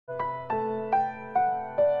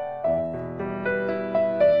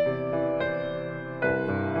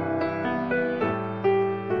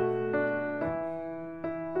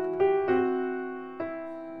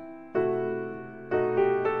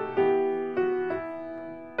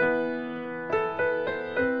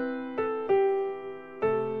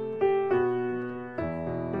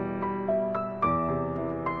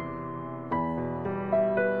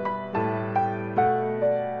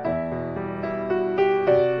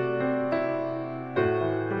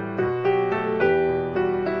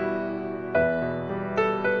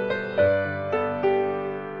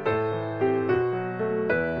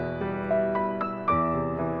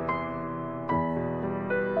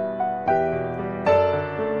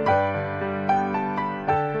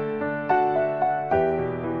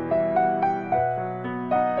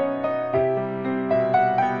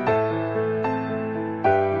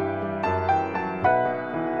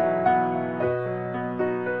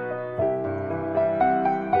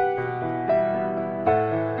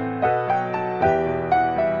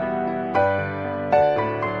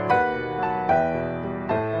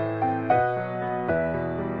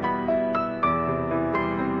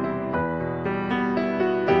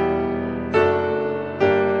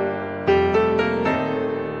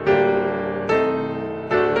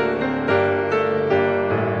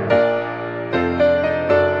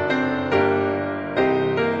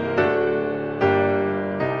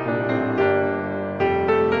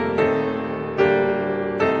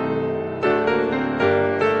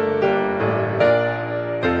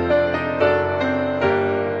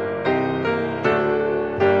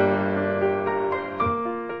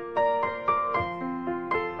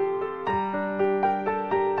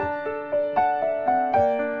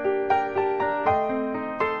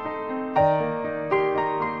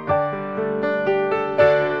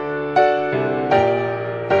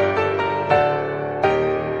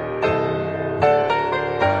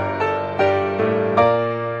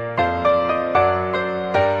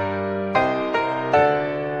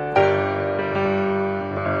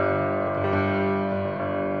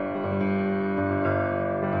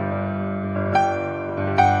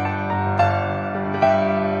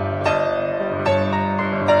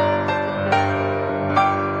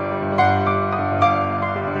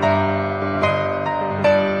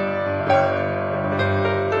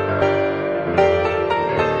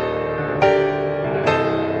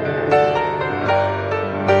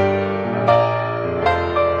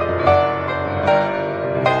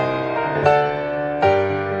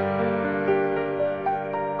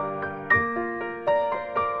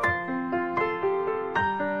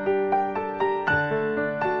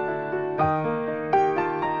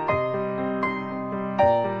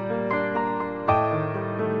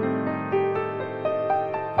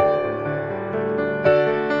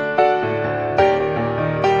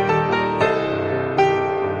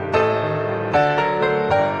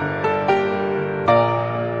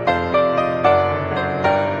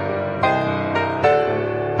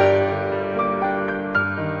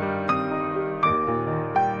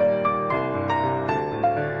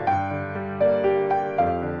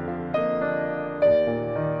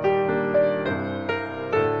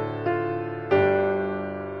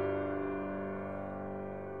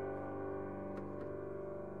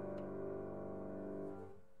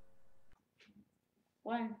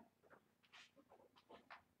One.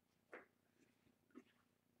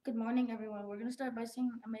 Good morning, everyone. We're going to start by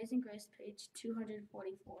singing Amazing Grace, page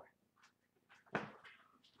 244.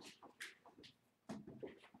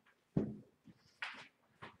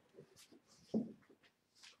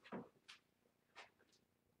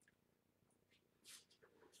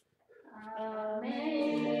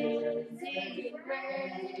 Amazing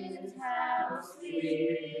grace, how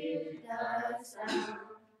sweet the sound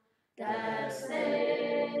that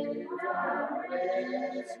saved a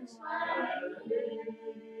wretch like me.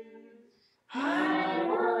 I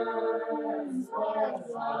once was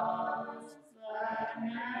lost, but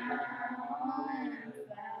now am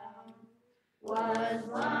found. Was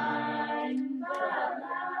blind, but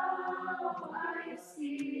now I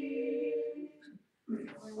see.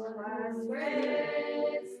 Was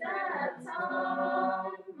grace that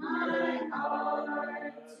taught my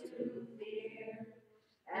heart to fear,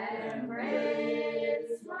 and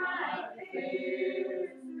grace my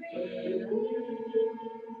fears relieved.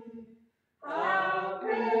 How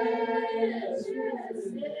precious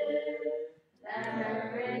is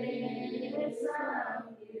that grace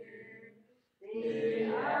appeared,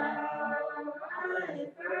 the hour I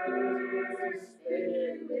first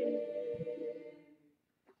believed.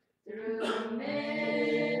 Through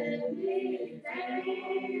many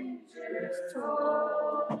dangers,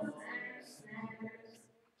 toils, and snares,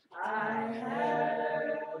 I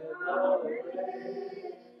have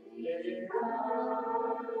already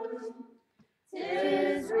come.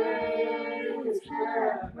 'Tis grace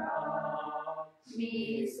that brought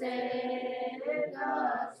me safe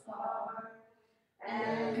thus far,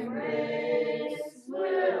 and grace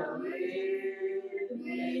will lead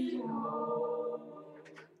me home.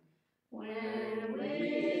 When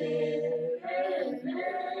we've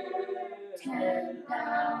lived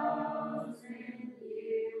 10,000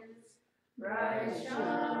 years, bright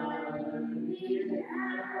shining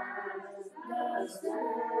as the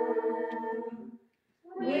sun,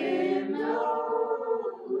 with no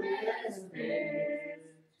less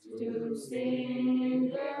praise to sing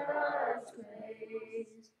God's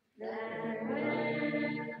praise than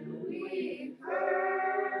when we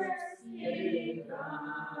first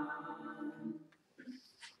begun.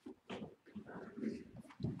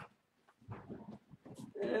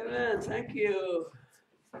 Amen. Thank you.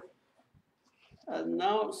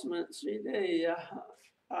 Announcements today.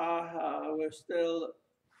 We're still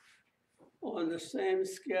on the same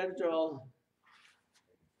schedule,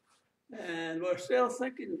 and we're still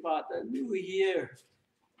thinking about the new year.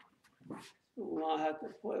 We'll have to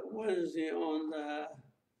put Wednesday on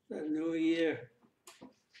the new year,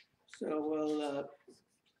 so we'll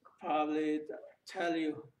probably tell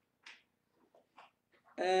you.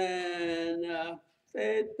 And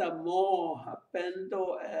the more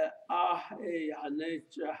bendo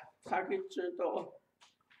yanecha takichendo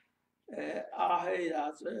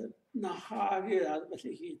as nahagi as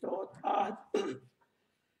bashito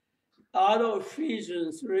out of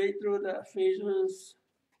Ephesians, read through the Ephesians,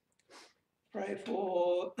 pray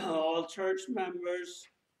for all church members,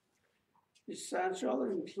 essential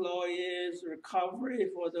employees, recovery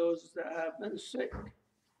for those that have been sick.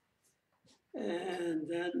 And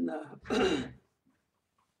then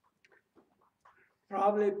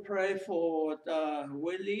probably pray for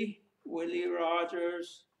Willie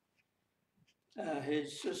Rogers,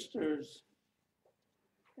 his sisters,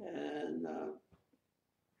 and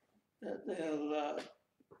that they'll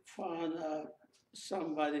find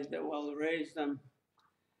somebody that will raise them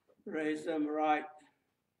right.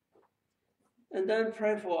 And then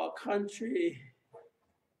pray for our country,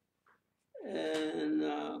 and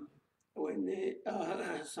we need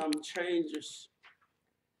some changes.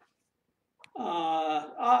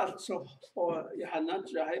 Also, for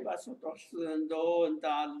Yahanat Basotos and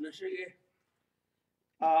Dal Nishigi,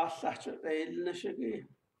 Saturday Nishigi,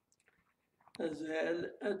 as well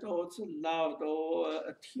as also loud or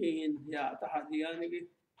a teen, the Hadianigi.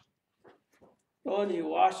 Tony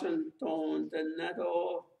Washington, the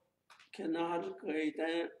Nato, Canal Great,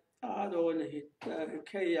 Adon hit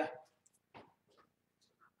Kaya.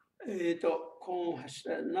 Con has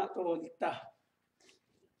not all that.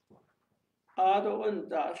 Adon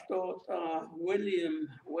that William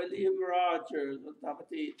Rogers, the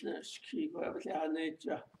Tabatiness, keep everything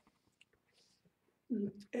nature.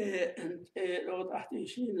 And that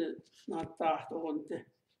is not that on the.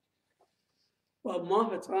 But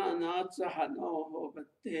Mohammedan not had no, but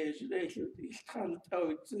there's relations can't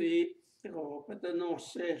out the but the no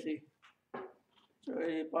silly. So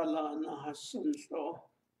a balana has some so.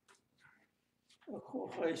 A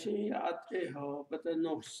cohesion at the but the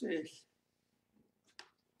no says.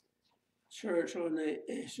 church on the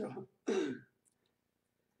issue.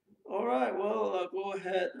 All right, well, I'll go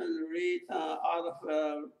ahead and read out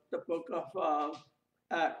of the book of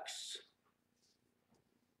Acts.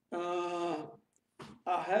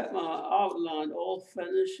 I had my outline all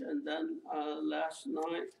finished, and then last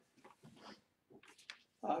night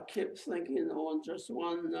I kept thinking on just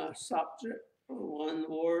one subject or one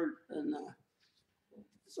word, and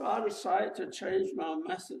so I decided to change my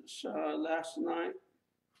message last night,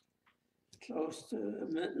 close to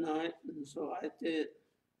midnight, and so I did.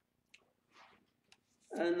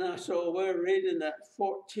 And so we're reading that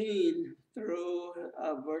 14 through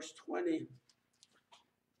verse 20,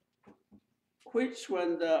 which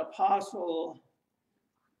when the apostle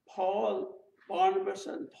Paul, Barnabas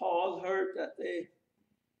and Paul heard that they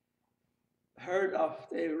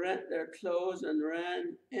rent their clothes and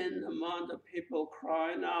ran in among the people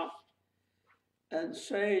crying out and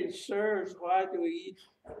saying, "Sirs, why do we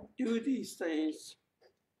do these things?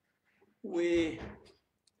 We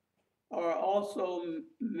are also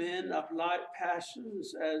men of like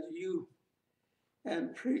passions as you,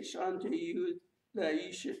 and preach unto you that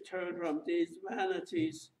you should turn from these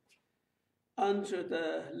vanities unto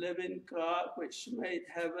the living God, which made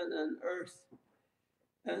heaven and earth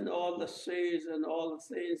and all the seas and all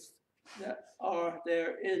the things that are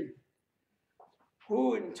therein,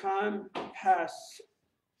 who in time past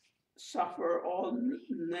suffer all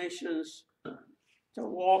nations to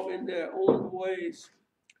walk in their own ways.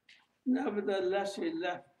 Nevertheless, he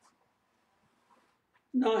left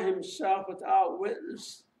not himself without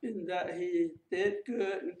witness, in that he did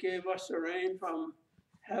good and gave us a rain from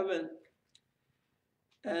heaven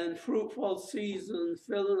and fruitful season,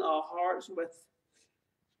 filling our hearts with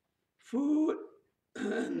food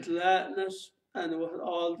and gladness, and with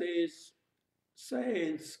all these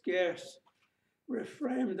sayings scarce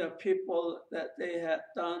refrained the people that they had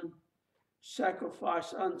done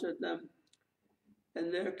sacrifice unto them.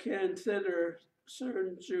 And there came thither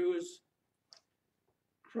certain Jews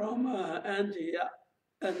from Antioch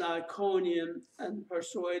and Iconium, and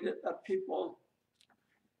persuaded the people,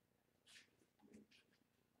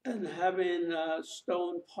 and having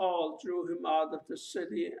stoned Paul, drew him out of the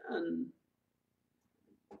city, and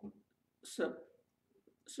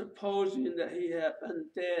supposing that he had been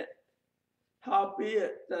dead.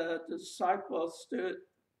 Howbeit the disciples stood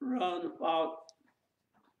round about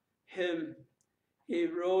him. He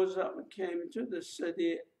rose up and came to the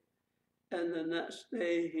city, and the next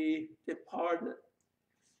day he departed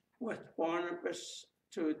with Barnabas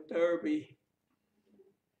to Derbe.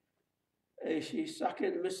 A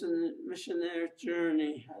second missionary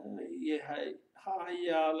journey.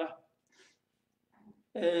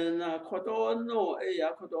 And kodo no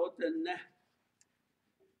kodo denne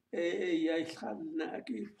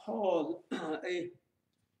Paul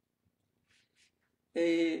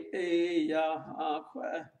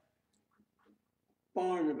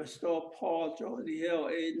Barnabas då Paul Jody Hill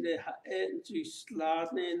en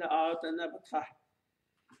sladne la out and never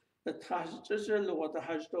the trashes a lot of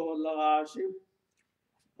has do large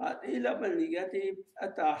at 11 negati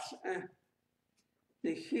at us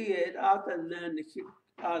the head out and then the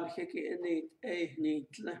al hiki in it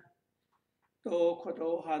neatly do kodo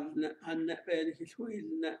han ben his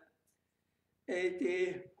wheel at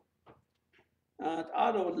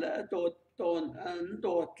adol don and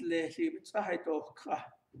dot lately which I doka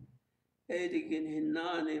edigin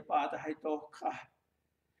hinani bad I doka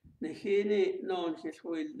Nihini non his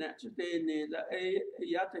wheel naturally la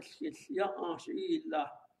yatis ya illa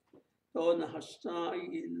don hasta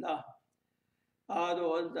illa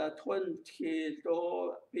Ado the 20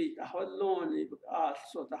 do be the holoni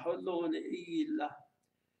also the holoni illa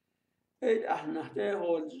it ahna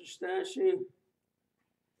hold station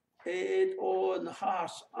it on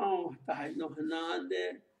has on the no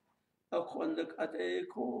hanande a conduct at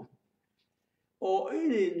eco or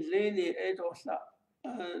in leni it was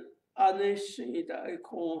anesi the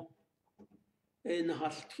eco in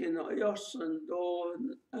Halkino Yossen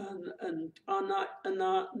Dawn and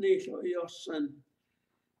Anna Nito Yossen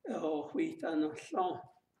wheat and song.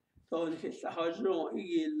 Don't hit the Hajo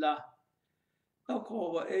Ila. A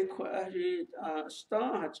call equally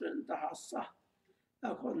start and the Hassa.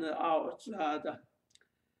 A con the outside.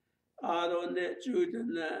 I don't let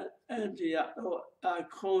Juden Antioch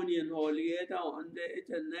Iconian or Lieta on the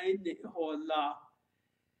 9 or la.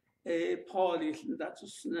 Polish that's a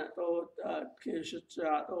snap or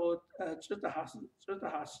Kinshat or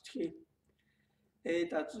Chutahasti.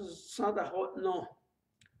 That's not a hot no.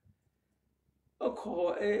 A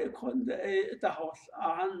call a con the house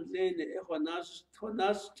and then Honas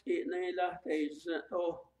Naila days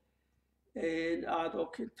or and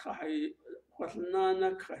Adokitai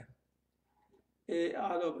Quatlananakre.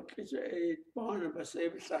 Alo Barnabas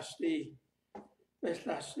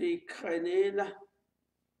Beslasti Krenela.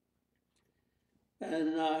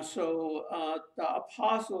 And so the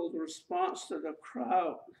apostles' response to the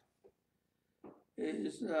crowd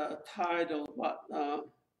is titled, but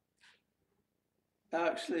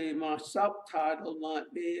actually my subtitle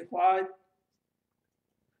might be Why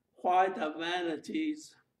the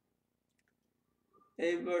Vanities.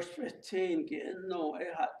 In verse 15, no,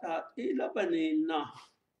 ilabanina,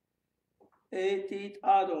 dit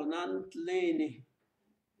adonan leni,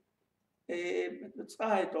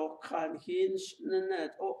 betzaido kan hins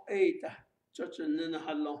nenet o eta, such a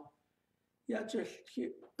ninahalo,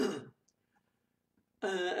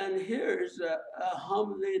 and here's a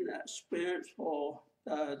humbling experience for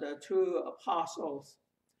the two apostles,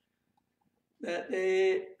 that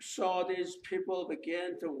they saw these people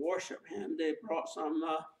begin to worship him. They brought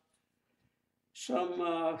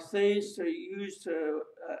some things to use to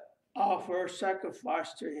offer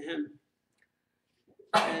sacrifice to him.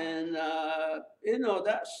 And,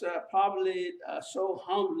 that's probably so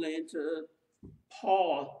humbling to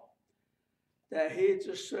Paul that he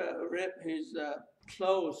just ripped his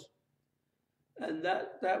clothes. And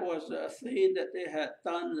that was a thing that they had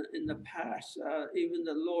done in the past. Even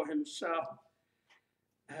the Lord himself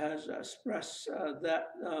has expressed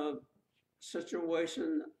that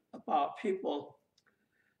situation about people.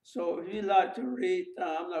 So if you like to read,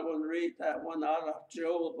 I'm not going to read that one out of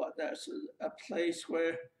Joel, but that's a place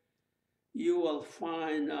where you will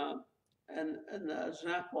find an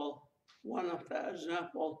example, one of the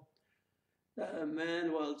example, that a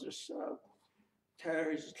man will just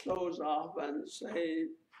tear his clothes off and say,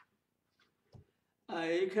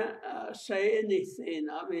 you can't say anything.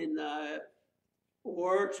 I mean,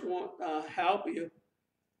 words won't help you.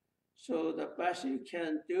 So the best you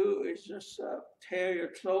can do is just tear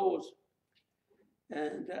your clothes.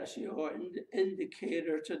 And that's your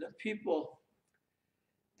indicator to the people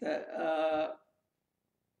that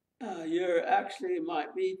you're actually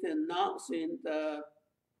might be denouncing the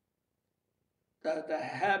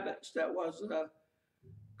habits that was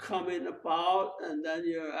coming about, and then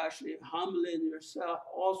you're actually humbling yourself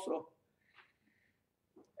also.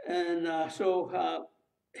 And so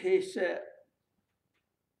he said,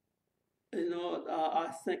 I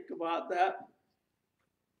think about that,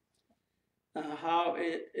 how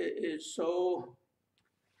it is so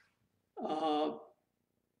out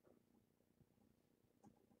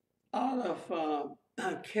of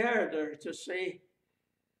character to see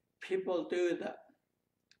people do that.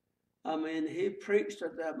 I mean, he preached to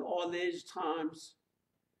them all these times,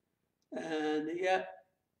 and yet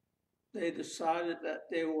they decided that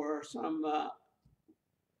they were some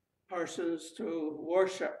persons to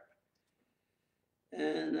worship.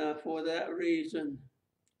 And for that reason,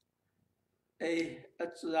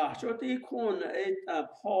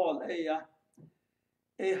 Paul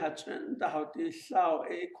hachin dahoti sao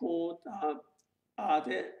ko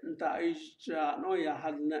ade da isja no ya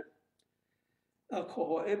hadne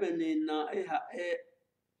ko ebenina ha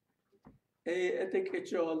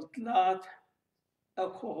etikechol tlat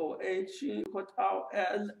ko chi hotau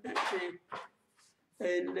el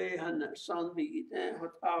le han sanbi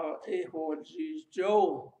hotau holji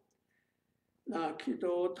jo na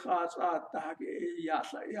kido tras at ya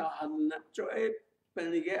hadne jo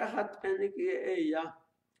benige hat benige ya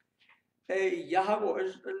Yahweh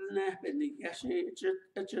is ne benige it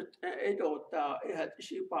edota had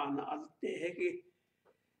shibana al tehegi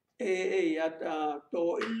ya do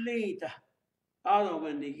leader alo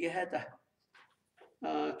benige heta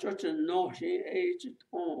church no she aged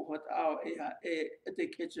on what our the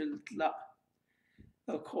kitchen la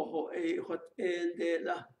ko what in de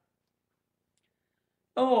la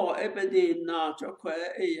oh ebedi na chokwe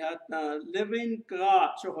ya living God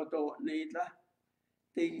chodo ni la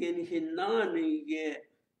Tegin hinani ye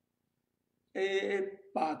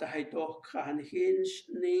bad I doch can hinge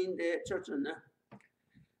name the churchna.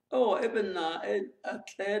 Oh, even a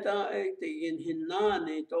cleda tegin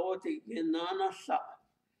hinani do tegin nana sa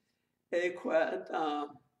quite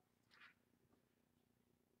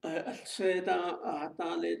seda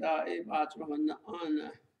atalida a batron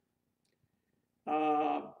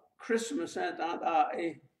on Christmas at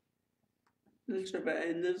a little bit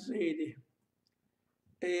in the city.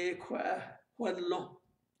 Quello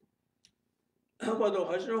quando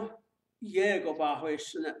faccio jego bajo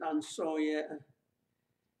and so ye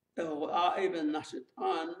even nasit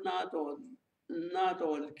not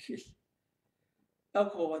all kiss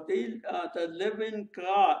the living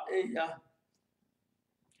God ya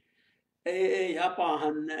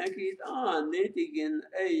pahan negit netigin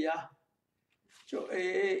cho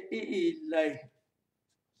e lei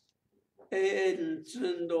en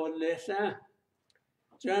zindo lesa.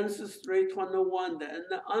 Genesis 3:21,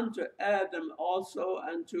 and unto Adam also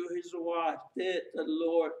and to his wife did the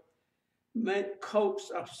Lord make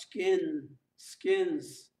coats of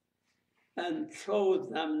skins, and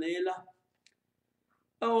clothed them nela.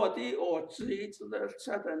 Oh, the or three to the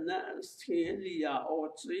Satan Stelia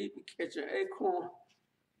or three kitchen acorn,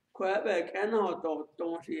 Quebec and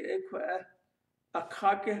don't he a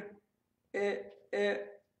kake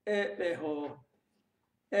beho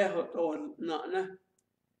or nana.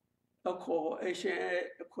 A call a share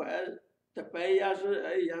a quell, the bay as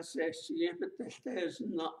a yes, but there's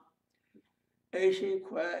not. Asian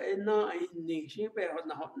quell in nine nishi bear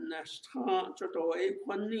not nest to do a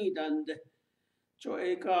quanid and to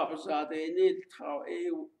a garbs are they need how a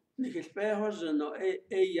nihis bearsen or a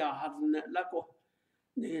yahaven at laco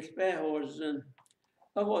nihis bearsen.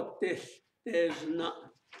 Of what this there's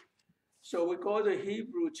not. So we go to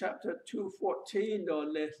Hebrew chapter 2:14 or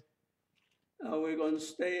less. We're going to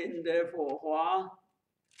stay in there for a while,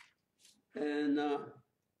 and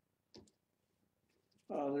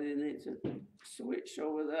probably need to switch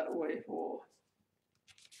over that way for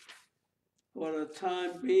the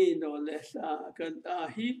time being, or less.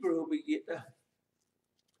 Hebrew we get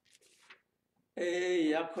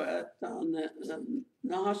down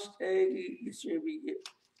last we get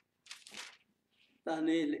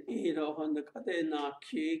Daniel on the Kadena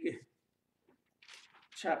Kig.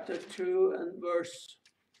 Chapter 2 and verse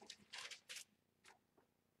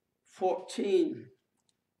 14.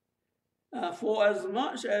 For as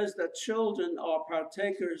much as the children are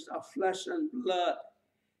partakers of flesh and blood,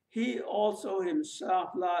 he also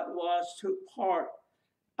himself likewise took part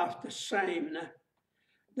of the same,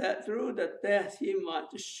 that through the death he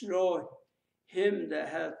might destroy him that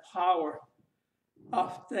had power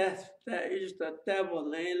of death, that is the devil,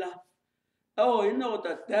 Layla. Oh, you know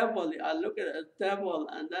the devil. I look at the devil,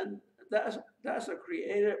 and then that's a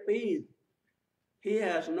created being. He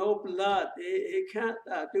has no blood. He can't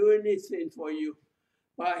do anything for you.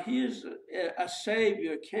 But he's a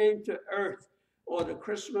savior, came to earth on the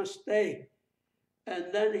Christmas day,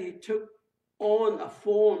 and then he took on a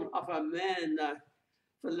form of a man.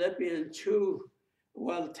 Philippians 2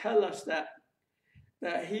 will tell us that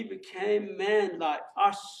he became man like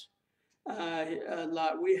us.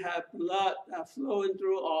 Like we have blood flowing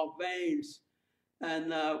through our veins,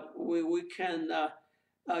 and we can,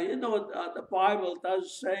 the Bible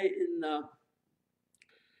does say in,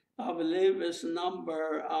 I believe it's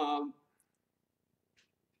number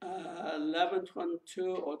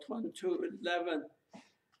 11:22 or 22:11.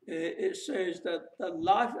 It says that the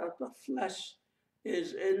life of the flesh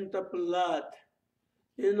is in the blood.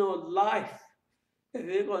 Life. If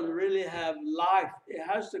you're going to really have life, it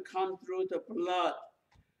has to come through the blood.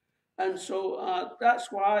 And so that's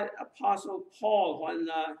why Apostle Paul, when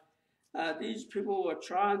these people were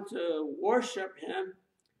trying to worship him,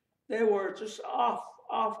 they were just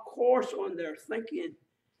off course on their thinking.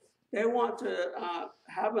 They want to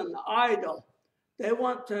have an idol. They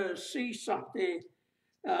want to see something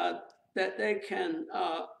that they can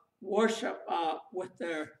worship with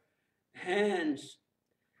their hands.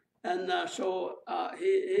 And so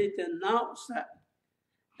he denounced that.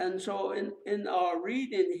 And so in our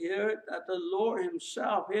reading here, that the Lord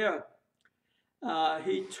himself here,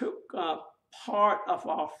 he took part of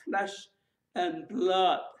our flesh and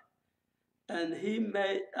blood, and he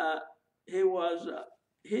made,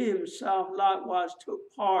 he himself likewise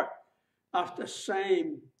took part of the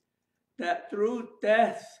same, that through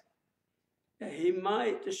death he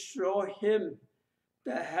might destroy him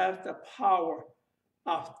that have the power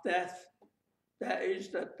of death, that is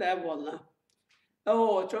the devil.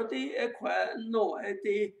 Oh, jodi no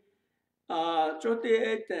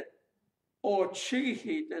jodi or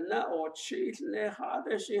cheaty, the na or cheat ne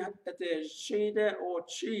harder she had the shade or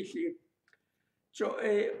cheaty. Jo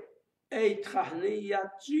trahnia,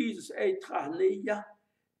 Jesus trahnia,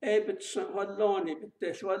 but Walloni, but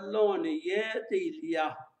this Walloni,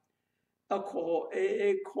 delia. A call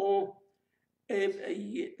con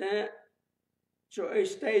so I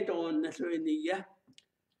stayed on the year.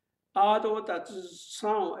 Ado that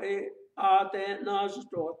sound a nas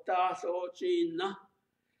do das or gina.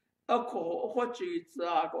 A call what you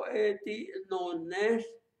go no nest.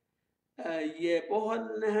 Ye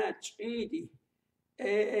bohan hatch eady.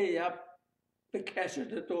 Up because of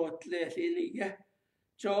the door let in ye.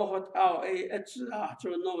 Joe what out it's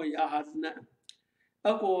to know ya hasn't.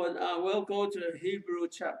 We'll go to Hebrew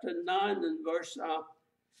chapter 9 and verse.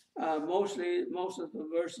 Most of the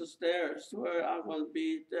verses there is where I'm going to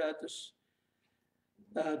be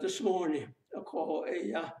this morning.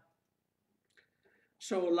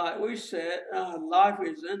 So like we said, life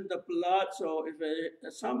is in the blood. So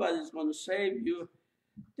if somebody's going to save you,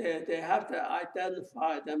 they have to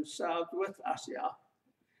identify themselves with us,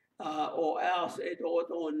 or else it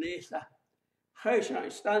don't need that.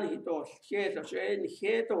 Heisha stan he dot theater so in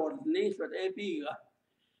theater or need what ebiga.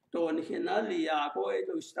 Don hinalia go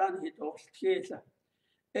to stan he dot theater.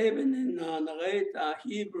 Even in the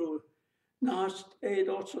Hebrew, Nast aid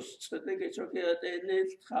also think it's okay that they need.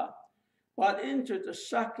 But into the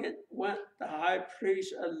second went the high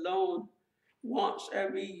priest alone once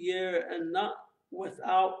every year, and not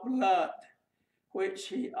without blood, which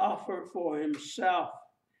he offered for himself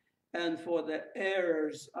and for the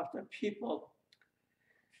errors of the people.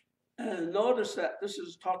 And notice that this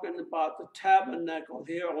is talking about the tabernacle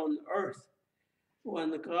here on earth,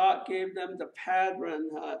 when God gave them the pattern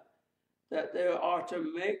that they are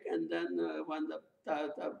to make, and then when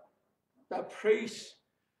the priests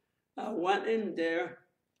went in there,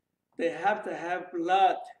 they have to have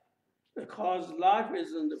blood, because life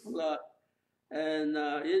is in the blood. And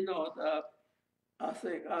I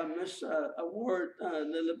think I missed a word a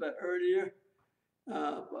little bit earlier.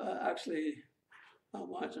 Actually, I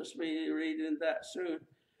might just be reading that soon.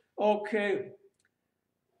 Okay,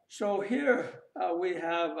 so here we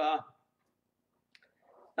have a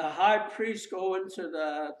high priest going to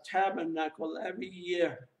the tabernacle every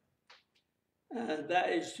year. That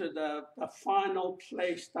is to the final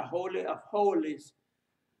place, the Holy of Holies,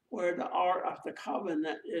 where the Ark of the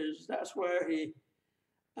Covenant is. That's where he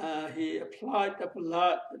applied the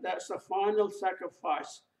blood. That's the final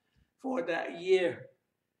sacrifice for that year.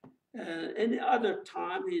 And any other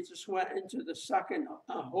time, he just went into the second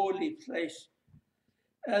holy place.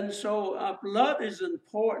 And so blood is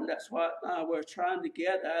important. That's what we're trying to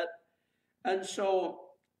get at. And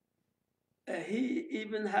so he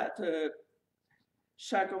even had to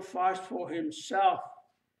sacrifice for himself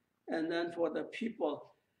and then for the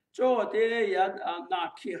people. So they had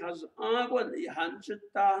Naki has Agwan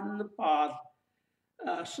Hanchitan Pad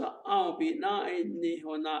Sa'abina in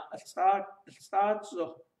Nihona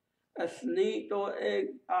Stadzo as Nito egg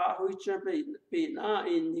Ahucha Bina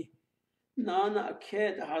in Nana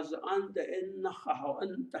Ked has under in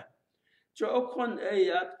Nahahonta. Jokon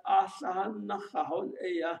Ayat Asahan Nahahon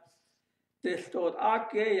Aya. This thought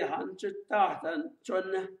Ake Hanchitat and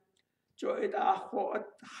John Joid Ahot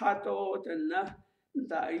Hato and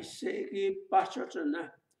that is Siki Bachotana.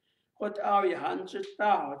 What are you hundred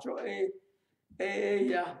dollars?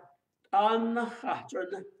 Anna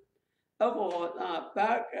Hatron. About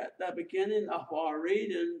back at the beginning of our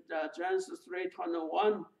reading, Genesis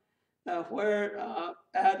 3:21, where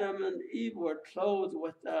Adam and Eve were clothed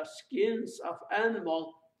with skins of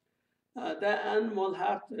animal. That animal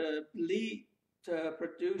have to bleed to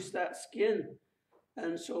produce that skin,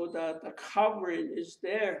 and so that the covering is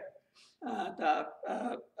there. The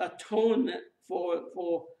atonement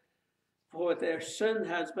for their sin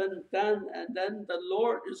has been done, and then the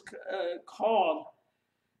Lord is called.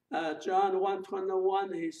 John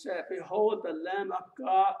 1:21, he said, "Behold the Lamb of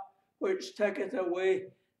God, which taketh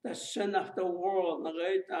away the sin of the world."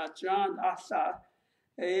 John asa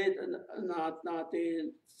not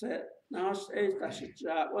the said now says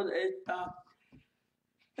that one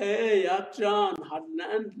John had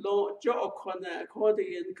an Lord Jokon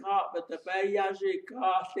according in God, but the Bayaji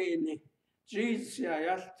Gathini, Jesus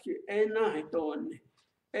Yaski Enahidoni,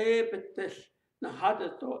 Ebetis,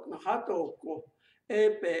 Nahadoko,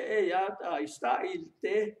 Ebe Eyat Istail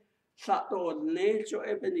de Sato Nature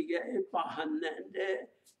Ebeniga Epahanende,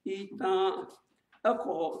 Ita,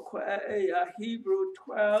 Hebrew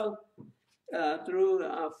 12 through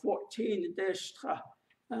 14 Destra.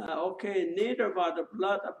 Okay, neither by the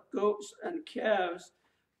blood of goats and calves,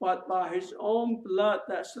 but by his own blood,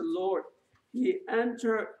 that's the Lord, he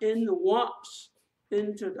entered in once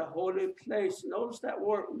into the holy place. Notice that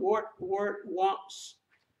word once.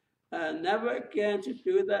 Never again to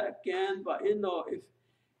do that again, but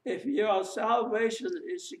if your salvation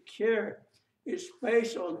is secure, it's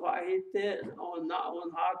based on what he did, or not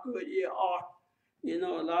on how good you are. A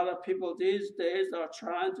lot of people these days are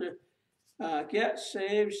trying to get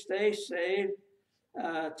saved, stay saved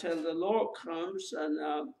till the Lord comes, and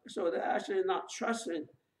so they're actually not trusting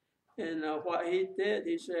in what he did.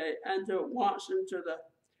 He said, enter once into the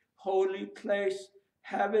holy place,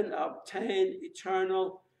 having obtained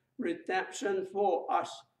eternal redemption for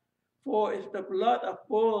us. For if the blood of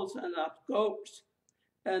bulls and of goats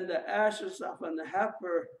and the ashes of an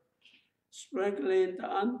heifer sprinkling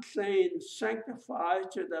the unclean sanctifies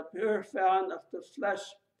to the purifying of the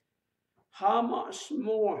flesh, how much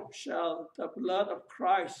more shall the blood of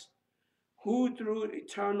Christ, who through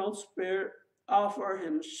eternal Spirit offer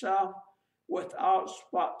himself without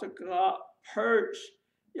spot to God, purge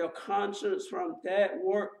your conscience from dead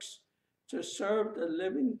works to serve the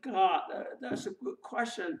living God. That's a good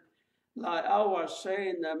question. Like I was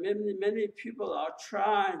saying, that many people are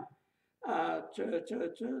trying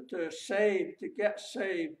to save, to get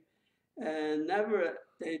saved, and never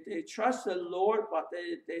they trust the Lord, but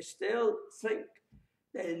they still think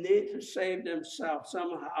they need to save themselves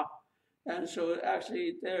somehow, and so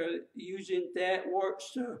actually they're using dead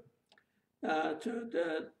works to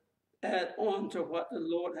add on to what the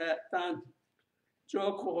Lord had done.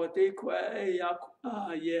 So kohoti kwa ya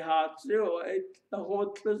yehatio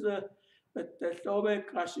hotlaza betelobe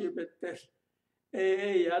kashi betes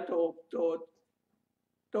ya to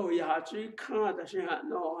yahachi kan da shi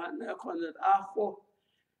no na konet aho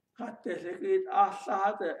hatte sekit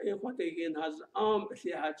asade ekotigin has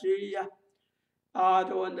yahachi ya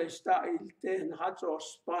ado and sta ilten hatso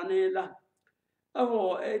spanela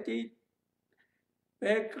avo edi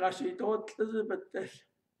kashi to betes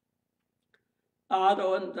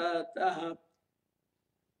ado and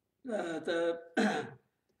the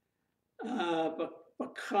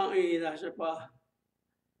bakai da se ba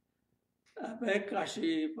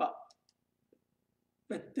bekashi ba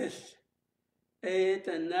betes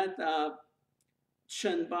net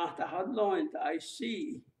shen ba ta hadloin I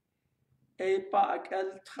see ba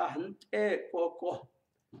kel trant koko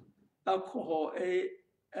ako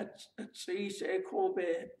tris ko be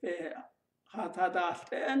hat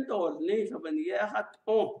endol ni so ben ye hat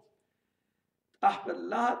on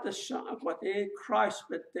ahbelat the shot what Christ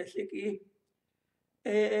betesiki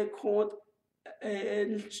kod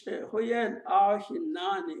hoyen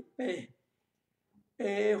hinani be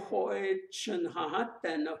ho chen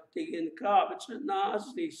hatten of the garbage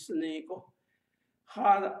nasty snego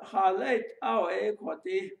halet our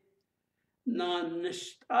quati non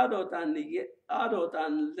nistado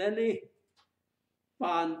than lenny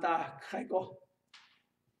banda kego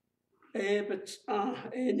but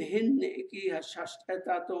in hinni has just at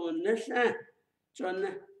that on nissa John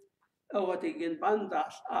what again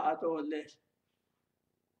bandas adole.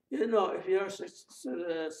 You know, if your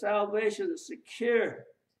salvation is secure,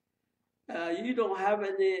 you don't have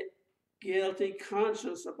any guilty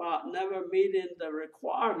conscience about never meeting the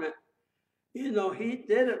requirement. You know, he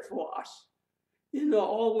did it for us. You know,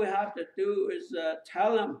 all we have to do is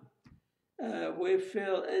tell him we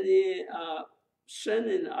feel any sin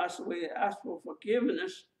in us, we ask for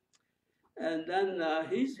forgiveness, and then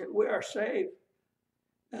we are saved.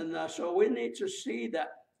 And so we need to see that.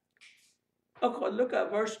 Okay, look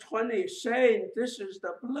at verse 20, saying, this is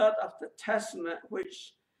the blood of the testament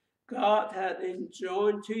which God had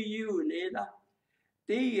enjoined to you, Neda.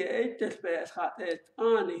 Die etesbes had it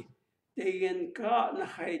ani, die in God na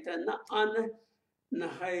heite na ane, na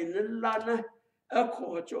heine lane,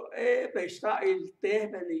 jo besta il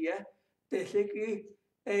debenie, desiki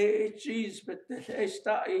cheese, but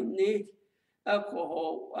esta in need,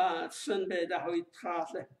 sunbe da hui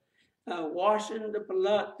trase. Washing the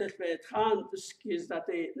blood that we can't skis that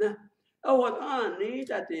it. What I need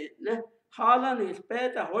that it. Harlan is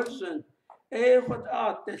better Holson. What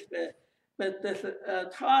art this bed. But the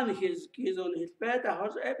tan his skis on his better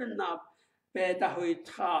horse even now better we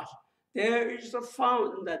trash. There is a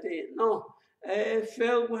fountain that it. No,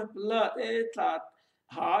 filled with blood. That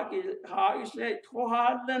hard is like to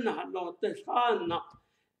Harlan had not the tan.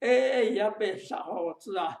 Yabesa horse.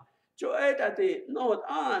 So that it no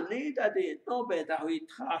need that it no better we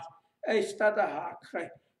trust started her cry.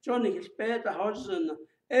 Johnny is better husband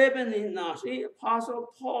even in us Apostle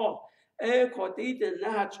Paul could eat the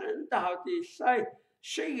natural out the side.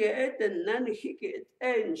 She ate the nanny he get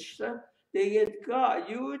answer. They get God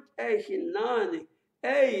you hinani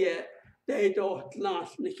they don't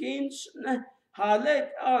last the hints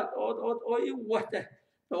halet out or what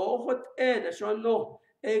so no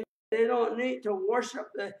they don't need to worship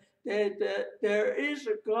there is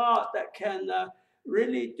a God that can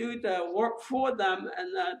really do the work for them,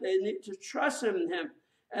 and they need to trust in Him.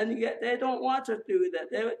 And yet they don't want to do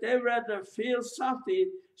that. They rather feel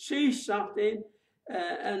something, see something,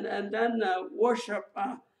 and then worship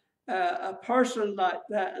a person like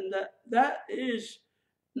that. And that is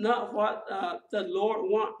not what the Lord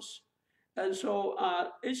wants. And so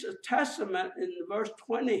it's a testament in verse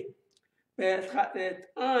 20. And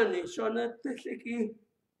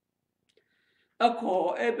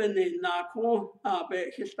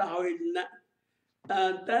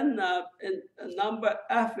then in number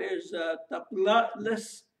F is the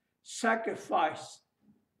bloodless sacrifice.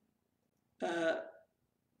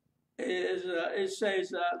 It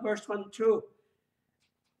says, verse 22,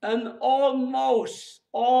 And almost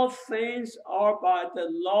all things are by the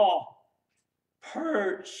law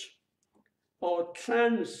purged or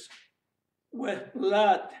cleansed with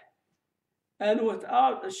blood, and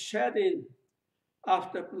without the shedding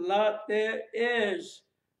of the blood there is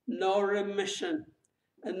no remission.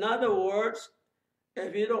 In other words,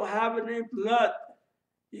 if you don't have any blood,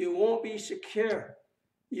 you won't be secure.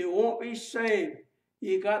 You won't be saved.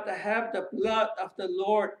 You got to have the blood of the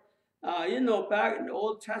Lord. Back in the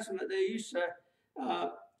Old Testament, they used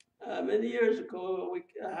to, many years ago, we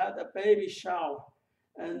had a baby shower.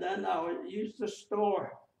 And then I would use the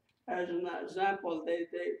store as an example. They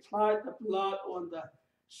applied the blood on the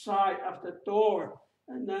side of the door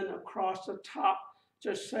and then across the top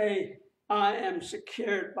to say, I am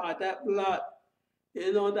secured by that blood.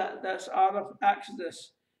 That's out of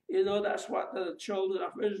Exodus. That's what the children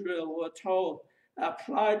of Israel were told.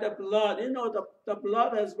 Apply the blood. The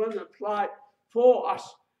blood has been applied for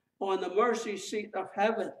us on the mercy seat of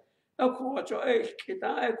heaven.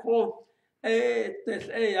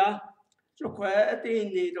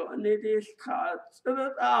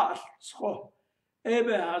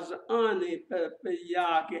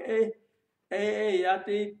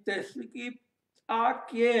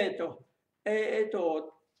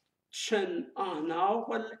 Chen now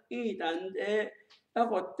when Eden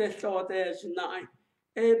got this or there's nine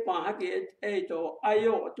bagget do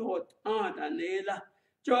Adanela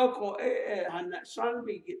Joko and son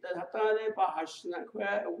be get the Hatane Bahasna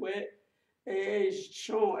where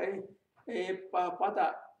show pada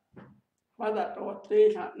or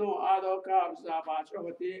they had no other garbs about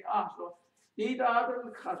over the also. These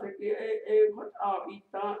other Kataki what are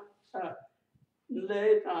eaten.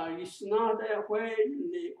 Later, it's not a way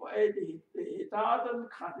the other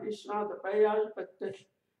cut is not a bayas, but the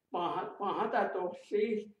Mahata to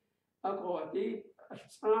see a body, a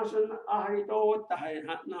station, I don't die,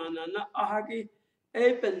 Nana, Ahagi,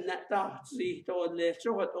 Eben Nata, see, or left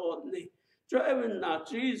short only. So even not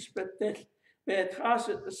Jesus, but this, but has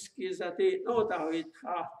it the skis that they know that it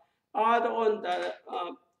has. Add on the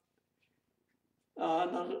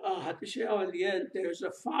there's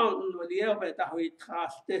a fountain with the other that we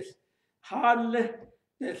cast this hardly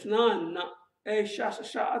there's none a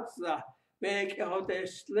shots make out their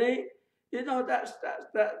slate.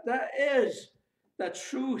 That is the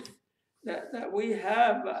truth that we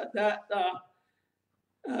have that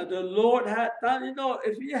the Lord had done.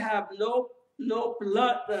 If you have no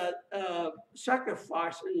blood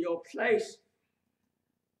sacrifice in your place,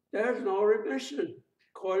 there's no remission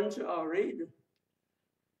according to our reading.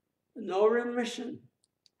 No remission.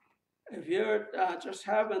 If you're just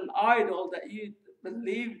have an idol that you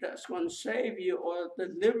believe that's going to save you or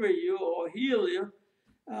deliver you or heal you,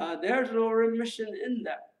 there's no remission in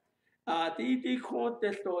that. Die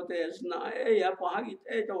kontestot is na pahagit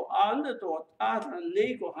eto anadot atra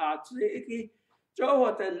nego hat zeki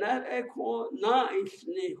jo the net echo na is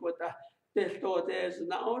negota testot is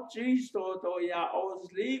now Jesus to ya os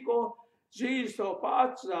ligo Jesus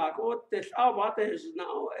patsa got this abat is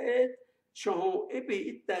now it so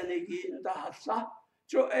ibi itanigi in the hasa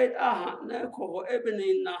jo et ahana ko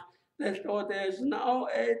ebnina testot is now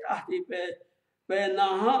it atipe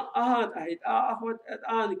Benaha ahad ahot at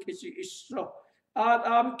an kisi isro ad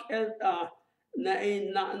abk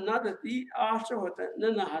na not the also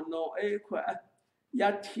nana no equa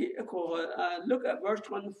yet look at verse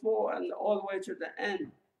 24 and all the way to the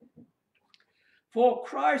end. For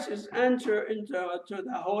Christ is entered into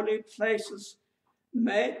the holy places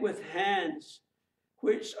made with hands,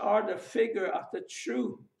 which are the figure of the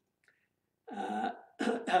true.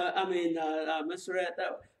 Misread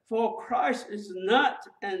that. For Christ is not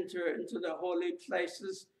entered into the holy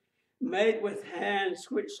places made with hands,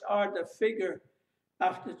 which are the figure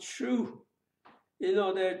of the true. They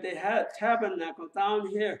had a tabernacle down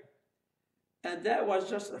here, and that was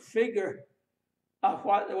just a figure of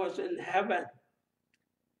what was in heaven.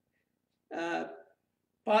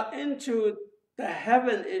 But into the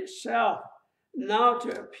heaven itself, now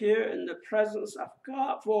to appear in the presence of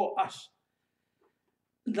God for us.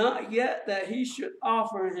 Not yet that he should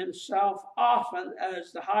offer himself often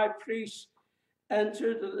as the high priest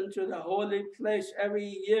entered into the holy place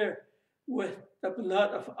every year with the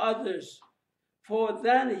blood of others. For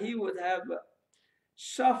then he would have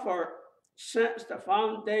suffered since the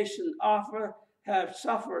foundation have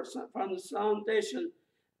suffered from the foundation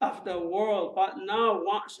of the world. But now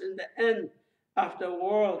once in the end of the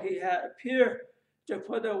world he had appeared to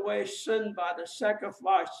put away sin by the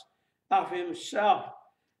sacrifice of himself.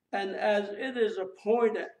 And as it is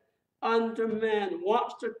appointed unto man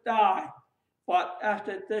once to die, but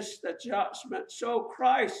after this the judgment, so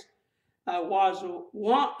Christ was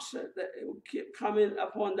once, keep coming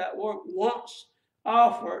upon that word, once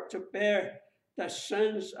offered to bear the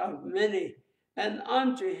sins of many, and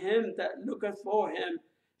unto him that looketh for him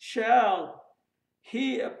shall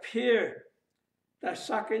he appear the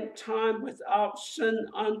second time without sin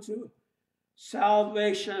unto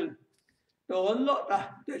salvation. Đồ lót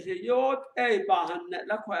để chỉ yốt bà hẳn nè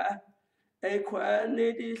là khỏe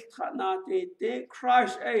nê đi khả nà đi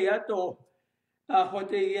Christ đồ hồi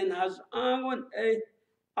thì yên has angon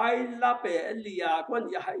ai la bè lia quan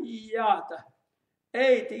ya iya ta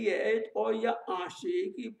thì oya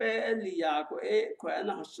ashi ki bè lia ko khỏe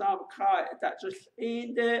na sa khai ta just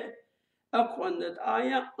in de a quan that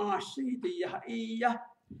aya ashi di ya iya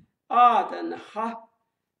den ha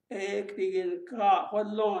digin ka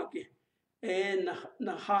hollo ki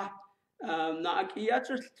na ha na ki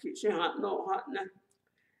just si ha no ha na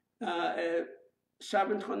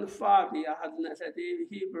 725 die hadden het in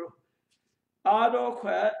Hebrew. Ado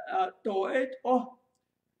kwe do it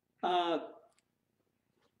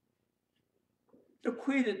de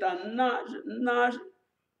kwide dan na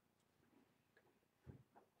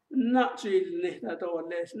zil nicht dat do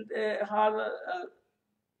lesen had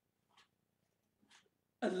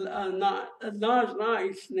na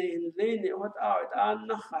is ne lene wat uit aan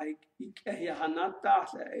na ik ja na ta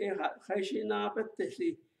ge na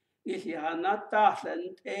betesi is ja na ta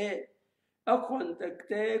a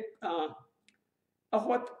kontakte a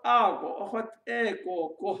wat ago a wat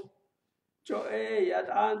go jo ja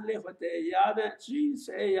aan le wat ja de jeans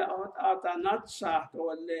ja wat atanat sa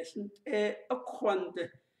to lesen a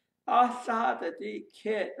konde a sa de die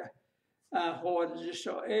ke hoor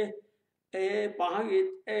so bangit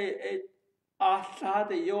a sa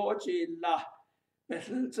de yo ji la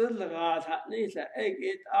besen til rat hat ni sa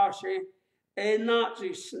get a she na ji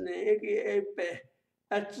sne be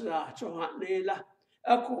atra to hat ni la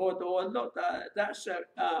a ko do lo that's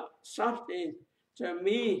something to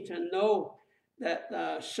me to know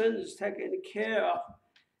that sin is taken care of.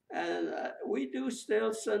 And we do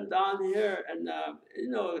still sin down here, and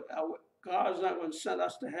God's not going to send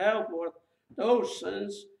us to hell for those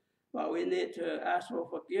sins, but we need to ask for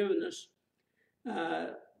forgiveness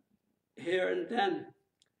here and then.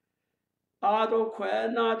 Ado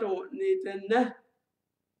kwe na do ni ne.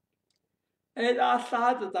 A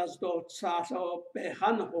sad does do sa so be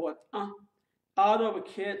han hot ado be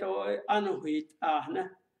keto anuhit ne.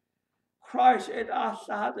 Christ a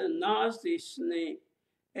sad nas this ne.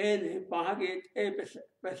 En bagit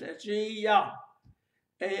besji ya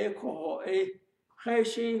ko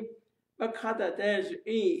heshi bakada des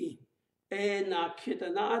na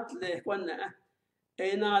kitana le kwana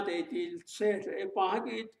na de dil set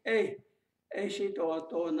bagit shi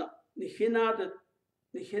do na ni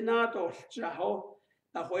hina do jaho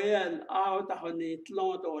a hoen out a ni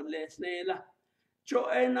tlon do lesnela jo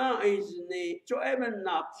na is ni jo even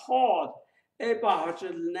na Paul ba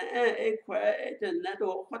ne kwe ne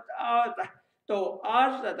do what out do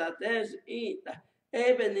as that there's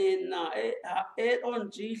even in na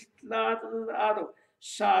on jis la ado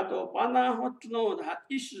sado bana hot no hat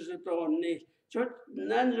is do ni jo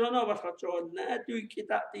nan jo no ba jo na du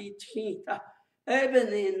kita di tinta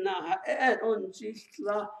even in na on jis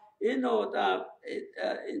la that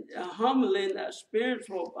humbling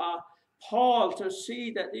spiritual Paul to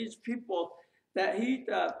see that these people that he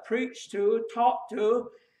preached to, taught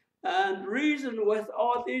to, and reasoned with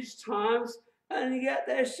all these times, and yet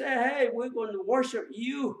they say, hey, we're going to worship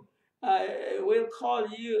you. We'll call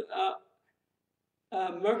you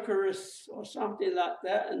Mercurius or something like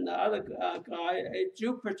that, and the other guy,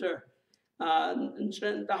 Jupiter. Do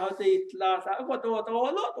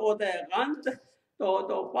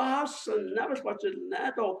basen, never what you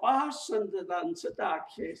do basen the dance that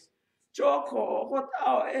case. Joko, what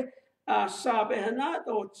our Sabehana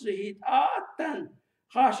do Zihit Atan,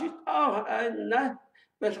 Hashit out and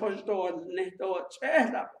but was do Neto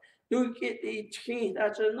Chela. You get each king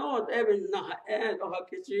that's a note every night and or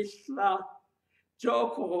Kisla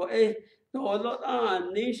Joko, do a lot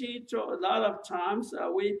on Nishi. A lot of times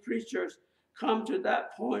we preachers come to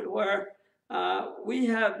that point where we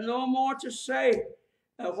have no more to say.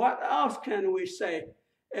 What else can we say?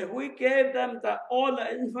 If we gave them all the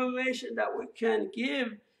information that we can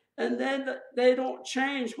give, and then they don't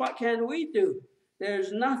change, what can we do?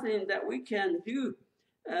 There's nothing that we can do.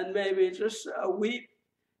 And maybe just weep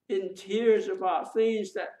in tears about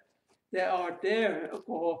things that are there.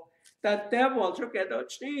 The devil took it out,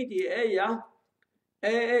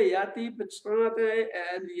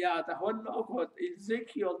 the whole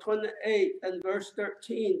Ezekiel 28 and verse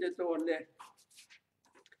 13.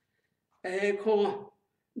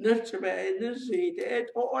 Nurture energy,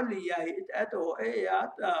 it only it at all,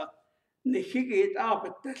 نحكي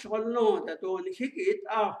بتشغلنا تدو نحكي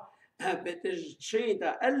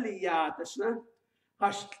بتشيدا اللي يعطسنا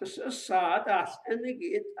هشتس الساعة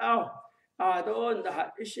أنجي أدون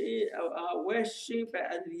ده إشي وشي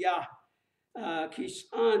بأليا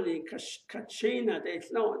كيساني كتشينا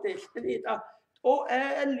ديسلو ديسلي أو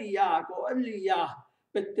أليا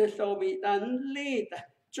بتسو بيدان ليدا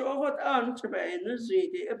جوهد أنت بين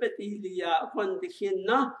زيدي أبديليا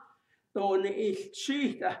كوندكينا دون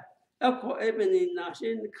إلشيدا أكو ابني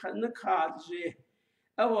ناشين كنكادجي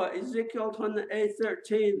أو Ezekiel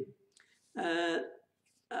 28:13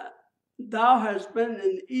 Thou hast been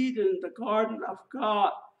in Eden, the garden of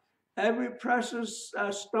God. Every precious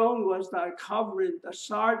stone was thy covering, the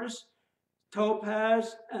sardius,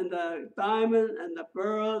 topaz, and the diamond, and the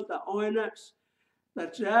beryl, the onyx, the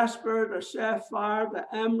jasper, the sapphire, the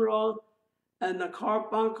emerald, and the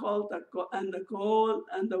carbuncle, and the gold,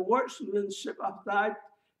 and the workmanship of thy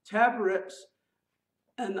tabrets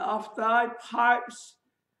and of thy pipes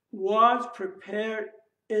was prepared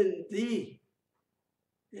in thee.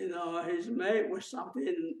 You know, he's made with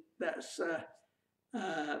something that's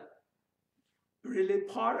really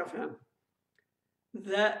part of him.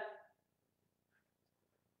 That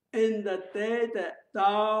in the day that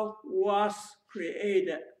thou wast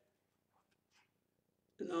created,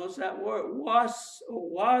 you know, that word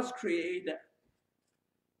was created.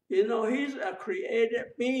 You know, he's a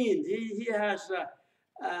created being. He has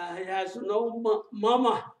no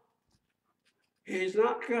mama. He's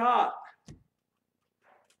not God.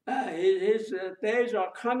 His days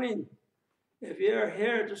are coming. If you're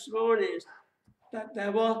here this morning, the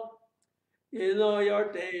devil, you know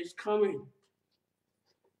your day is coming.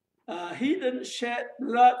 He didn't shed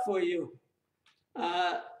blood for you.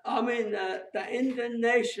 The Indian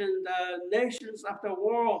nation, the nations of the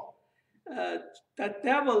world, the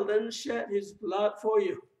devil didn't shed his blood for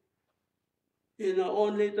you. You know,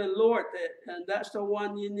 only the Lord did, and that's the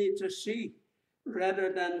one you need to see,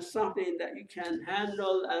 rather than something that you can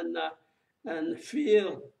handle and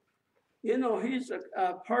feel. You know, he's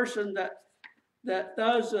a person that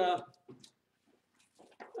does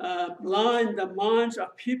blind the minds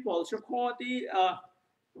of people. So called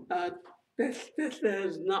this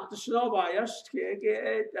is not the snow bias.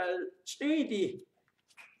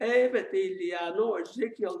 No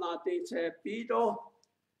Ezekiel not the Bido.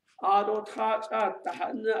 Ado touch at the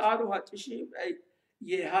hand, Ado had to sheep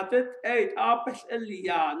ye had it eight apes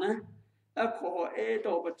Eliana, a co eight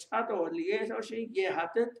over Chado liaison, ye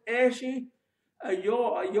had it eshi, a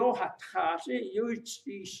yo had tashi, you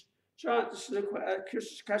chance the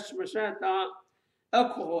customer said that a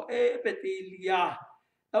co eight betilia,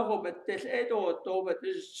 a co but this eight or do but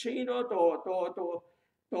this chino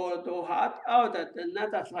do had out at the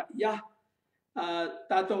net as like ya.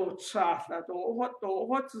 Tato cha tato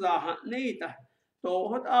hot za nita to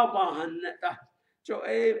hot abahan neta so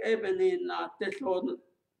ebeni na teslon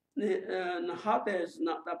na hades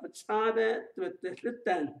not the pachade with the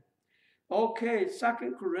ten. Okay,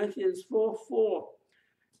 2 Corinthians 4:4.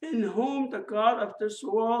 In whom the God of this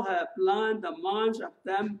world hath blinded the minds of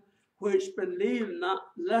them which believe not,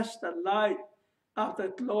 lest the light of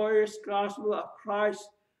the glorious gospel of Christ,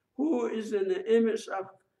 who is in the image of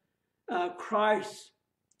Christ,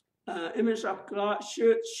 image of God,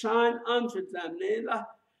 should shine unto them.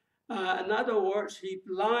 In other words, he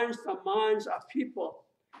blinds the minds of people.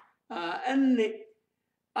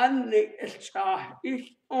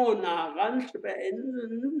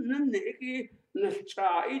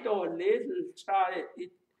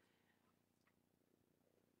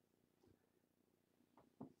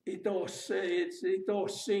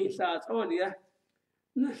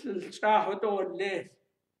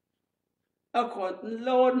 Akon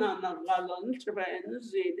lona na galon chben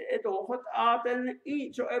zid edo hot aden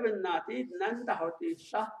each even not it nanda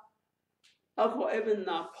hotisha. Ako even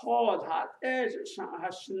na pod hat es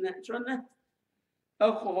hasnetron.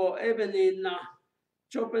 Ako even in na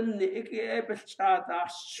chopen iki ebchata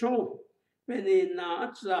show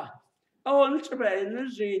benina za. On chben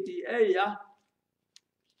zidi eya.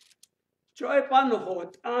 Joy pan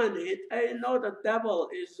hot on it. I know the devil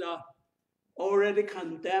is already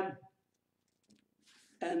condemned.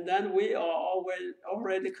 And then we are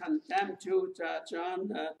already condemned to John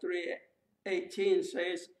 3:18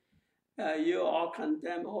 says, you are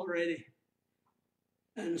condemned already.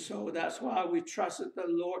 And so that's why we trusted the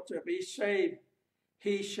Lord to be saved.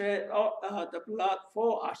 He shed the blood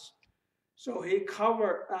for us. So he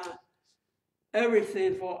covered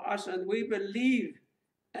everything for us, and we believe,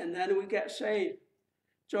 and then we get saved.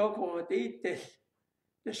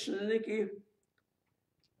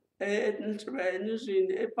 den tilbage sin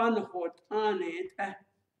banhot anet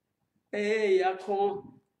yakon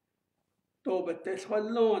to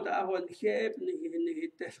beteswallo da hon hep ni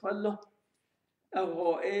teswallo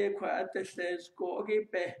aho kwa tesles go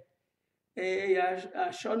gibe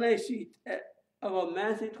ya shone sit aho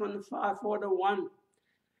Matthew 25:41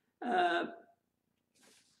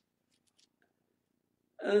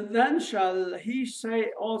 then shall he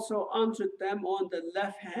say also unto them on the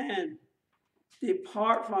left hand,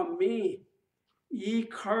 depart from me, ye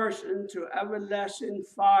cursed, into everlasting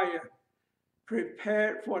fire,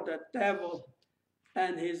 prepared for the devil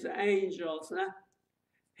and his angels.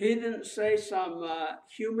 He didn't say some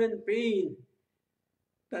human being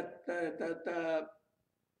that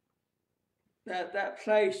that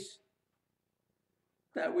place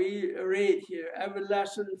that we read here,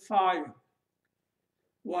 everlasting fire,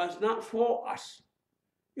 was not for us.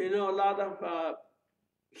 You know, a lot of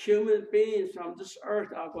human beings from this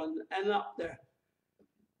earth are going to end up there.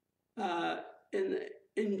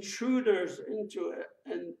 Intruders into it,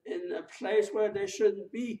 and in a place where they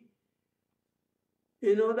shouldn't be.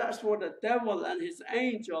 You know, that's for the devil and his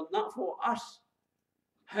angel, not for us.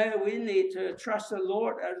 Hey, we need to trust the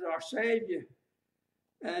Lord as our Savior.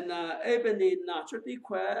 And Ebony naturally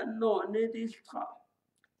no need is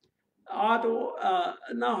Ado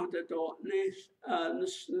now the door nis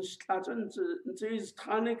taten is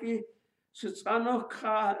taniki sitsano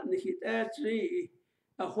ka nihitri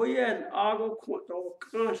a hoyen ago koto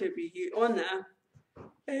kanse bigi ona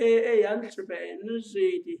yantrebe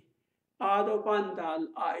nuzidi Ado bandal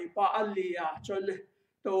ai baalia chon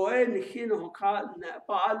do en hino ka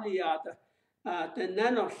baalia the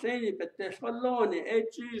nano seni but the falone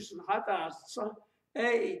Jesus hata so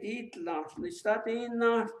edit last ni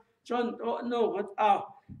statin John no what I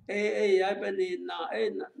been na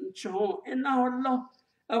chon in our law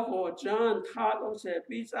John Tado se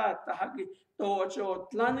pizza tahaki do cho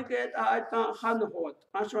tlanket I don't hanhot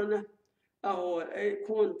ashon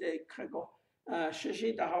konte kago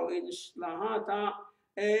shishi how in slahata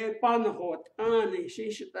panhot ani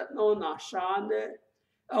shish that no na shande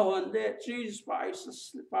on the Jesus by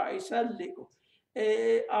Salico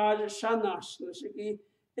shanas shiki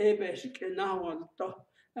basic now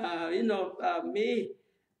you know me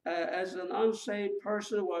as an unsaved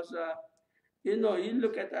person was you know, you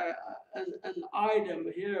look at an item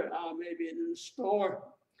here maybe in the store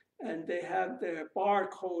and they have their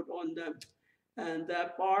barcode on them, and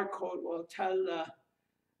that barcode will tell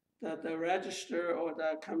the register or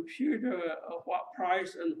the computer what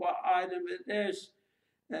price and what item it is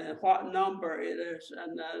and what number it is.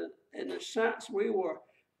 And in a sense, we were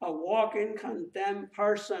a walking condemned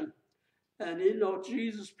person. And, you know,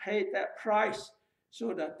 Jesus paid that price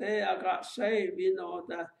so that they got saved, you know,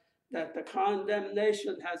 that the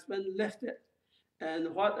condemnation has been lifted.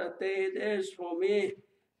 And what a day it is for me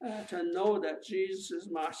to know that Jesus is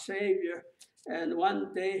my Savior. And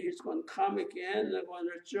one day he's going to come again, and I'm going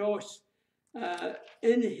to rejoice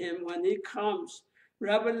in him when he comes.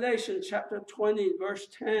 Revelation chapter 20, verse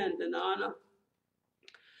 10, Denana.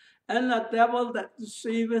 And the devil that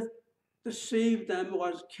deceived them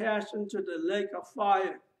was cast into the lake of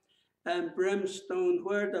fire and brimstone,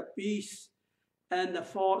 where the beast and the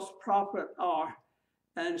false prophet are,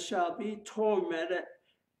 and shall be tormented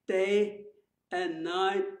day and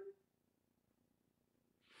night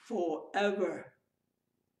forever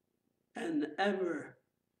and ever.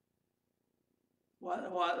 What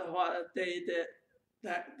a day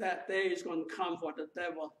that day is going to come for the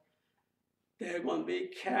devil. They're going to be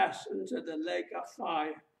cast into the lake of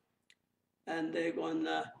fire, and they're going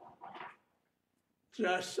to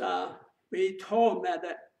just be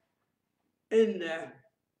tormented in there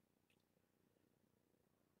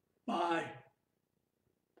by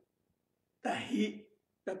the heat,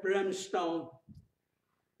 the brimstone,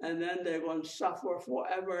 and then they're going to suffer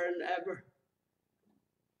forever and ever.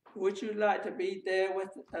 Would you like to be there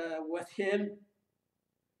with him?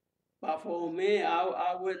 But for me,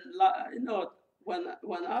 I would like, you know,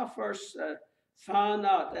 when I first found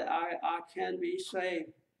out that I can be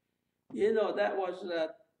saved, you know, that was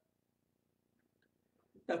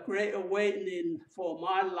the great awakening for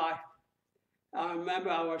my life. I remember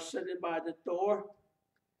I was sitting by the door.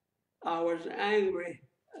 I was angry,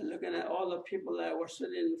 looking at all the people that were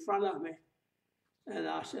sitting in front of me. And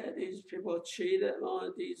I said, these people cheated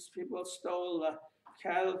on, these people stole the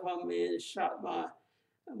cattle from me and shot my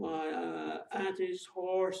auntie's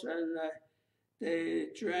horse, and they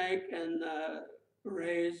drank and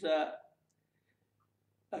raised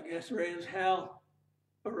hell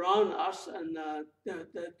around us, and they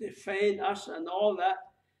defamed us and all that.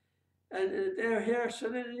 And they're here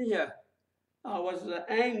sitting in here. I was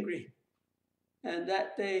angry. And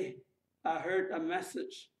that day, I heard a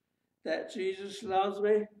message that Jesus loves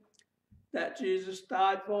me, that Jesus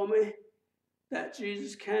died for me, that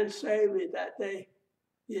Jesus can save me that day.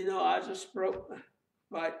 I just broke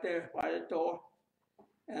right there by the door.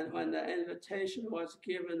 And when the invitation was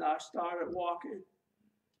given, I started walking.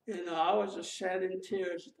 I was just shedding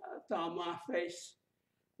tears down my face.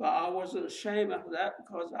 But I wasn't ashamed of that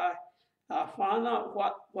because I found out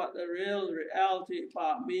what the real reality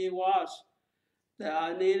about me was, that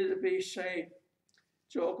I needed to be saved.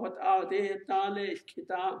 So what our day done is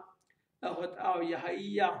what our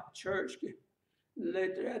Yahya church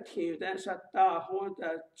later at him that's at that one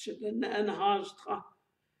that the enhanced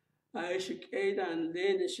I should get and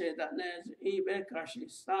then say that there's even cash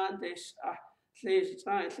stand this please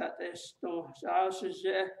try that this no so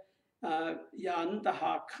Jan the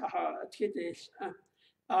ha tidis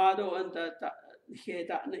Ado and that he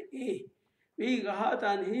that we got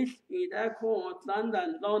and his that called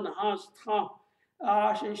London Lon has top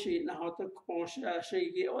she now the course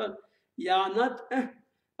she Janat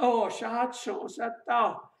shot so sat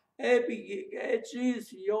down Ebi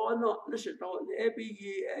Jesus you're not listen on Ebi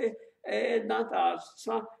not as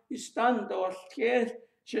stand or scared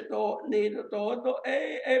she don't need a door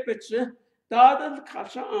ebitch Dadan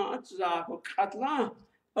Kasha Zako Katla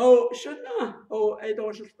shouldn't a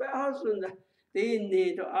dorsal husband they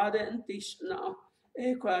need to add and this now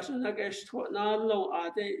a question against what now low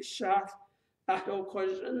are they shot at all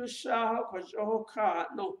question shah because oh car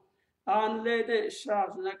no and lady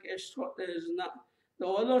shot against what there's not the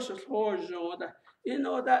others is horse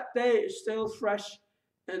that day is still fresh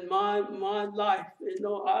in my life.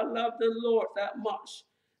 I love the Lord that much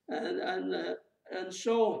and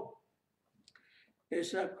so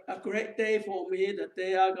it's a great day for me, the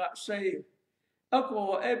day I got saved.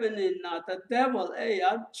 Even in the devil,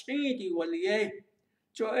 I'm cheating with you.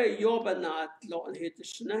 So, you're not Lord hit the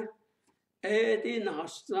snake. In our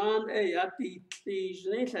strand, at the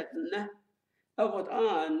snake at the neck. What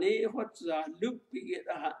what's the loop we get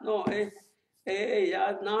that? No,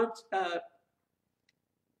 not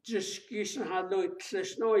just kissing had no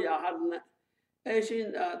snow, you hadn't.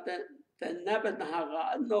 In the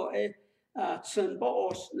Nebenhaga, no,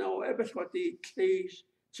 Boss, no, everybody please.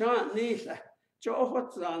 Chant neither. Joe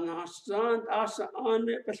what's on our strand, as on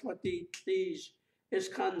everybody please, is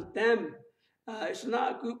condemned. It's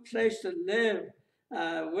not a good place to live.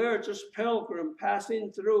 We're just pilgrim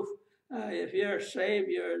passing through. If you're saved,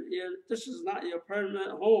 this is not your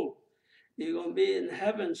permanent home. You're going to be in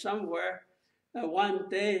heaven somewhere one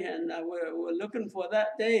day, and we're looking for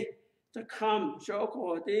that day to come.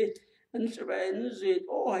 And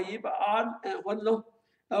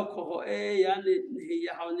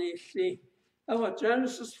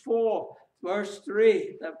Genesis 4, verse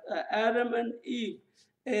 3, Adam and Eve,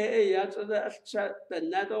 the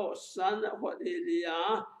nether son of what they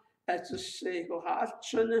are, at the sake of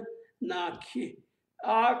Hatchon Naki.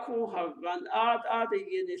 Aku have run out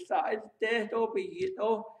in the side, death or be it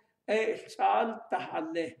or a child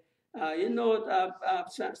tahale.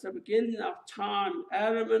 Since the beginning of time,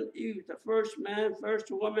 Adam and Eve, the first man, first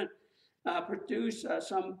woman, produced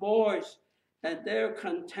some boys, and they're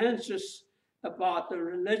contentious about the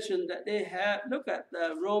religion that they had. Look at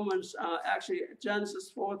the Romans, actually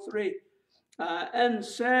Genesis 4:3, and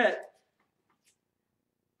said,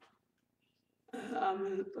 I'm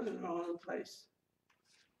in the wrong place.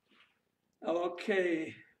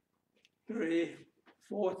 Okay,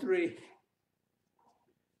 4:3.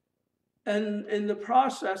 And in the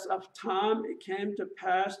process of time, it came to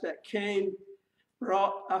pass that Cain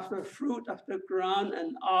brought of the fruit of the ground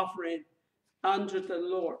an offering unto the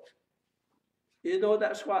Lord.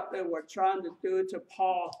 That's what they were trying to do to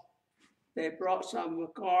Paul. They brought some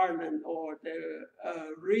garland or the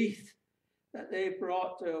wreath that they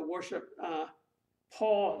brought to worship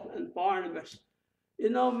Paul and Barnabas.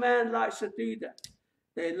 Man likes to do that.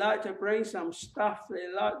 They like to bring some stuff. They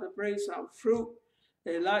like to bring some fruit.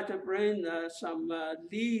 They like to bring some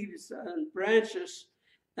leaves and branches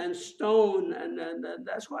and stone, and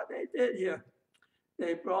that's what they did here.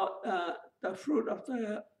 They brought the fruit of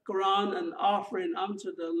the ground and offering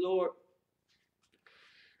unto the Lord.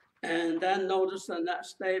 And then notice in that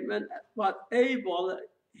statement, but Abel,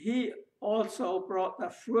 he also brought the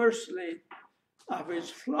firstling of his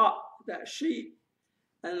flock, that sheep,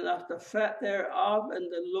 and of the fat thereof,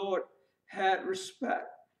 and the Lord had respect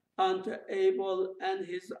unto Abel and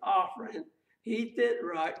his offering. He did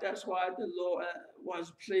right. That's why the Lord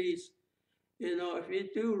was pleased. If you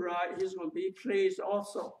do right, he's going to be pleased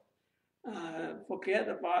also. Forget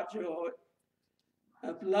about your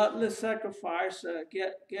a bloodless sacrifice,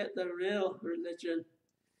 get the real religion,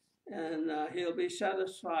 and he'll be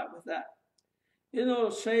satisfied with that. You know,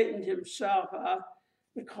 Satan himself,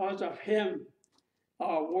 because of him,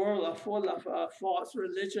 our world are full of false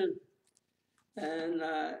religion, and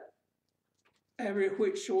every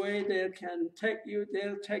which way they can take you,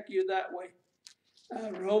 they'll take you that way.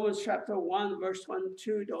 Romans chapter 1, verse 1 and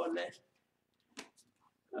 2,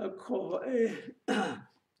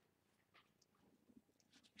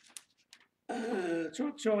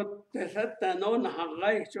 cho te sata no na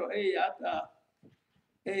hagai cho yata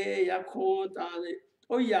ya ko ta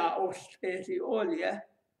o ya o si olia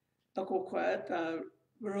ako kwata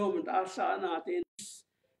Roman asana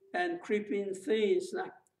and creeping things na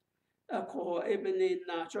ako ebeni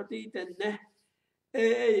na cho ti ne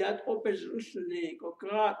yat opposition ko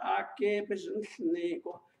God ake position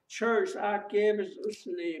ko church ake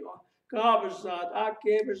position ko gabzat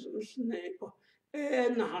ake position ko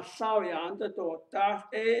en hasaw ya anda to ta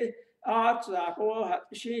artsa ko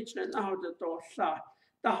shi chen na de to sa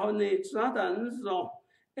ta ho ne za dan zo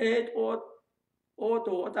o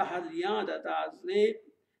to ta halian da zli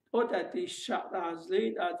o ta ti sha da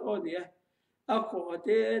zli da o dia ako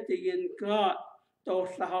te tin God to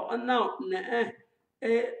sa ho anau ne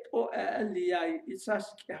o elia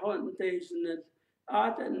isas ke hon teisnen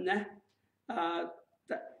ne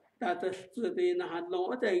that the na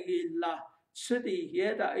hadlo te la city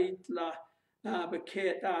yeda itla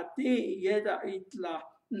beketa ti yeda itla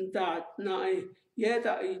dat nai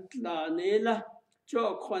yeda itla nela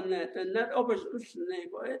jo khone the net opposite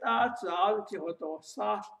ko eta zal ti hoto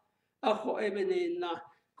sa a kho ebenina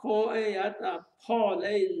ko yata paul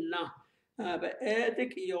na but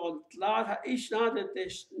edik yol la isna de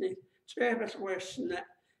desni chebes wesne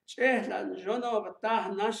chehlan jono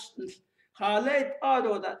batah nasn halet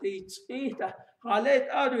ado dat itita halet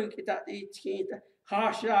ado kita itita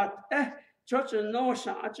hashat choch no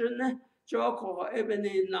shachne joko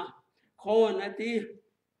ebenina ko na di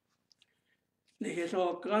ne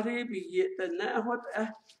so gari bi yet na hot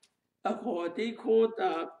a ko di ko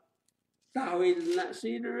da will not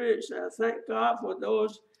see the rich. Thank God for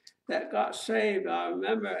those that got saved. I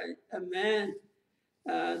remember a man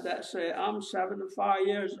that said, I'm 75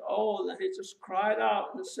 years old, and he just cried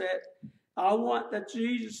out and said, I want the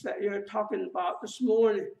Jesus that you're talking about this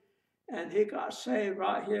morning. And he got saved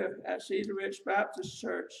right here at Cedar Ridge Baptist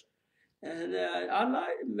Church. And I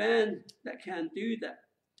like men that can do that.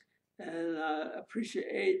 And I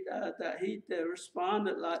appreciate that he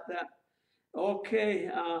responded like that. Okay,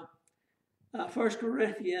 1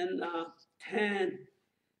 Corinthians 10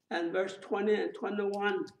 and verse 20 and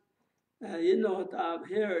 21.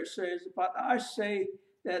 Here it says, but I say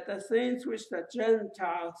that the things which the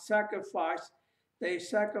Gentiles sacrifice, they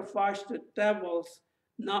sacrifice to devils,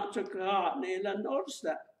 not to God. Now, notice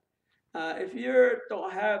that. If you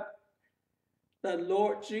don't have the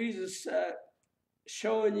Lord Jesus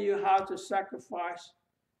showing you how to sacrifice,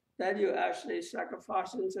 then you're actually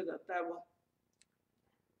sacrificing to the devil.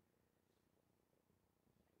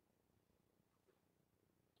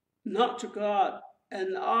 Not to God.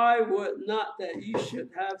 And I would not that you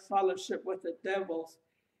should have fellowship with the devils.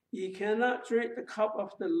 Ye cannot drink the cup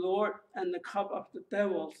of the Lord and the cup of the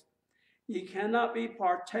devils. Ye cannot be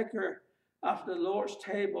partaker of the Lord's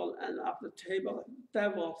table and of the table of the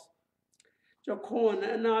devils. So corn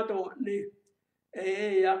and I don't need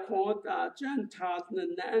ya corn Gentiles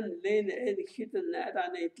and lean in hidden that I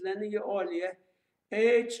need lenny olia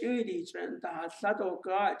chili and the saddle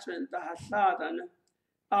guards and the hasadan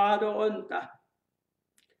adonta.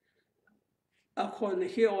 Akon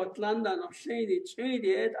hiot landa no shady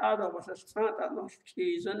chidi out of a strata no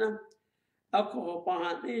season. Ako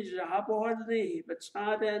bahan is a haborly, but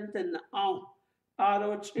sadent and out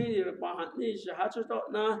of chili bahan is a hatchet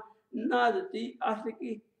not the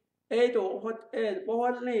Afriki Edo hot ed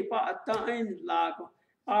borly but a time lago.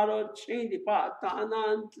 Aro chili but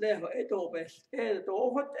tanan leho edo best ed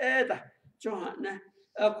or hot ed Johanna.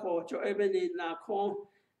 Ako to even in la con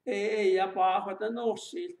ya bar hot no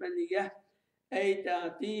seas penny.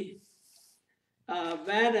 The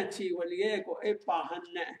vanity will go a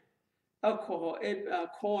bahane, a co a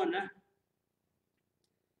corner.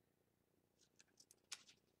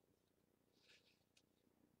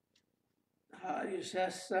 You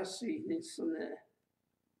see,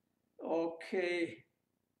 okay.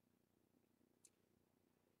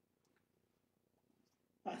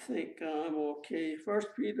 I think I'm okay. 1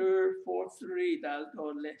 Peter 4:3, that's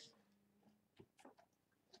all less.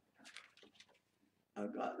 I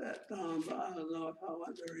got that down, but I don't know if I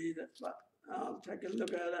want to read it, but I'll take a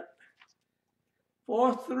look at it.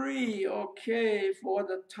 4:3, okay, for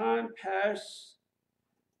the time past,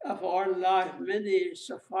 of our life, many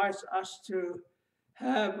suffice us to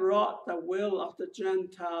have wrought the will of the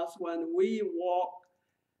Gentiles when we walk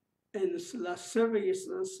in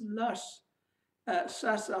lasciviousness, lust,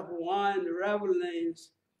 excess of wine,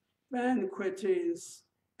 revelings, banquetings,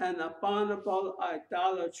 and abominable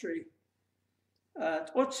idolatry.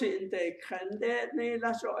 Totsin de kende ni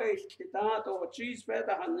la so eich kita do cheese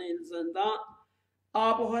beta hanin zenda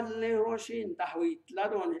abo hadle roshin dahwit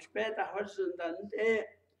ladon his beta husband e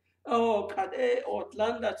o kade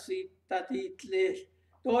otlanda si tatitle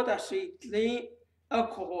do da si tli a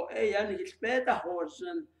ko e yan his beta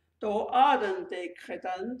horsen do aden de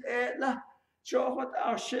kretan e la jo hot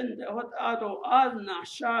a shin de hot ado adna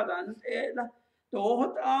shadan e la do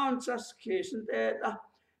hot ansas kisen e la.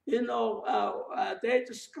 You know,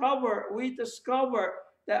 we discover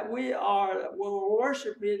that we're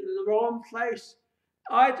worshiping in the wrong place.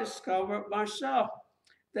 I discovered myself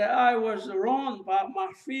that I was wrong about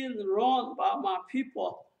my feeling, wrong about my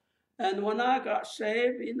people. And when I got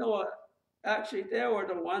saved, you know, actually they were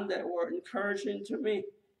the ones that were encouraging to me.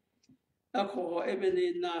 Even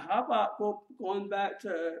in, how about going back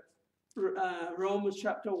to Romans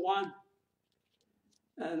chapter 1,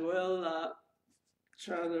 and we'll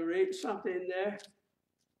try to read something there.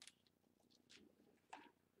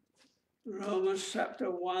 Romans chapter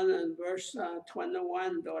 1 and verse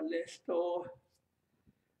 21,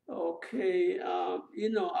 okay, you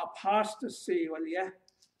know, apostasy, well, yeah.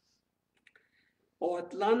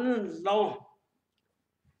 Otlanen law,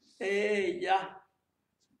 yeah.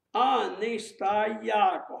 Nista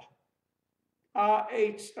yago.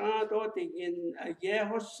 Eight stand in a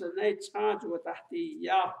yehos and 8 stands with the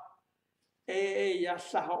ya. Ya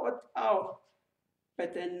sahot out.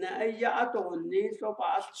 But then ya don't need to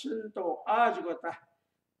pass to ajgota.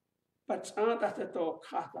 But not at the door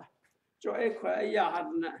kata. Jo equa ya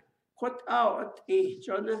hadna. Put out each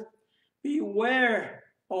other. Beware,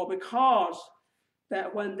 or because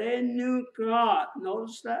that when they knew God,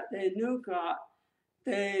 notice that they knew God,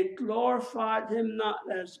 they glorified him not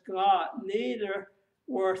as God, neither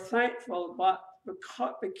were thankful, but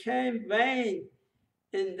became vain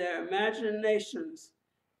in their imaginations,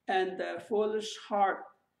 and their foolish heart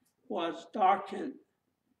was darkened.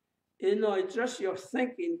 You know, just your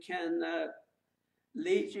thinking can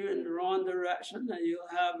lead you in the wrong direction, and you'll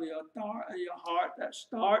have your heart that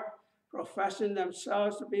start professing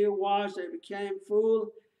themselves to be wise. They became fools,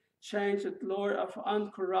 changed the glory of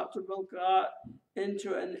uncorruptible God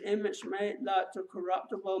into an image made like to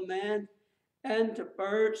corruptible man, and to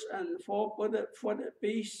birds and four-footed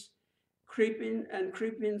beasts, creeping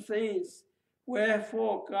things.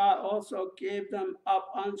 Wherefore God also gave them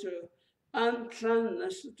up unto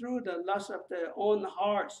uncleanness through the lust of their own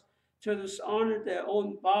hearts, to dishonor their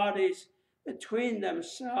own bodies between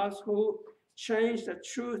themselves, who changed the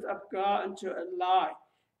truth of God into a lie,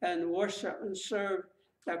 and worship and serve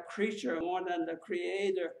the creature more than the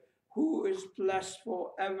Creator, who is blessed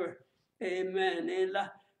forever. Amen.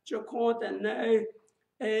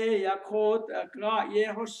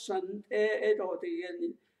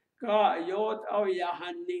 God yod au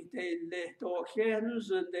yahanni dele do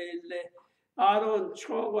khenzen dele Aron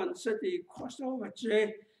chowan city cross over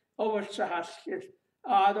J over Chahaskis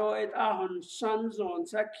Ado et ahon sons on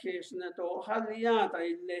Zakis neto Halia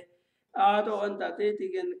dele Ado and that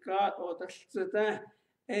again God or the Satan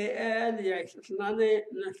Elias Nane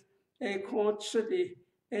a court city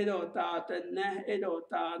Edo da ne Edo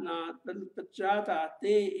da na Bajada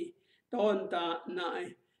de Don da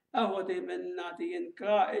nai. Ahode men nadi in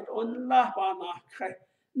ka it on la bana kre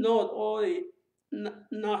not only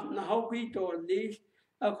na hopi to least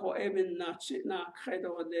ako even na sit na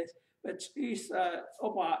credo less but is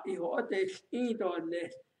oba iho de ido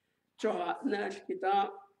less joha na kita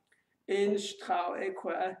in strau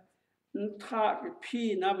equa ntra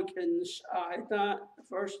p navigans the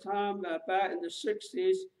first time back in the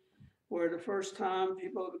 60s where the first time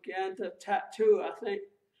people began to tattoo, I think.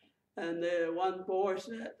 And one boy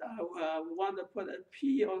said, I want to put a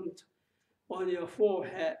P on your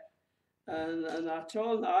forehead. And I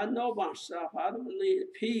told him, I know myself. I don't need a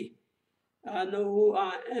P. I know who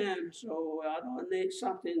I am, so I don't need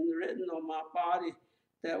something written on my body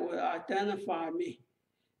that would identify me.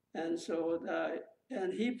 And so,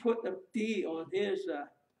 and he put the D on his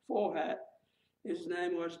forehead. His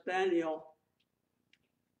name was Daniel.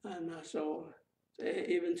 And so,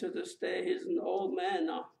 even to this day, he's an old man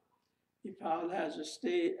now. He probably has a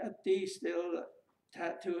D still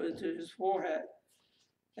tattooed into his forehead.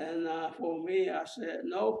 And for me, I said,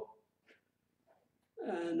 no,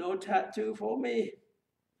 no tattoo for me.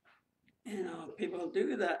 You know, people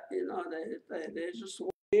do that, you know, they just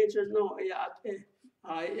no,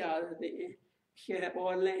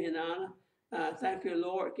 Thank you,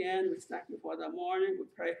 Lord, again. We thank you for the morning. We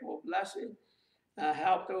pray for blessing.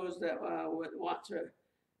 Help those that would want to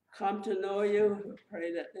come to know you. We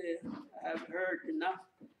pray that they have heard enough.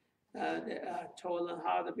 Told them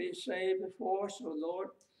how to be saved before. So, Lord,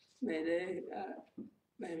 may they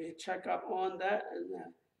maybe check up on that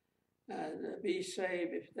and be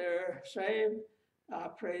saved. If they're saved, I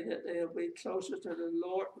pray that they'll be closer to the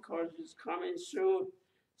Lord because He's coming soon.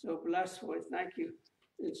 So bless, we thank you.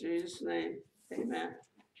 In Jesus' name, amen.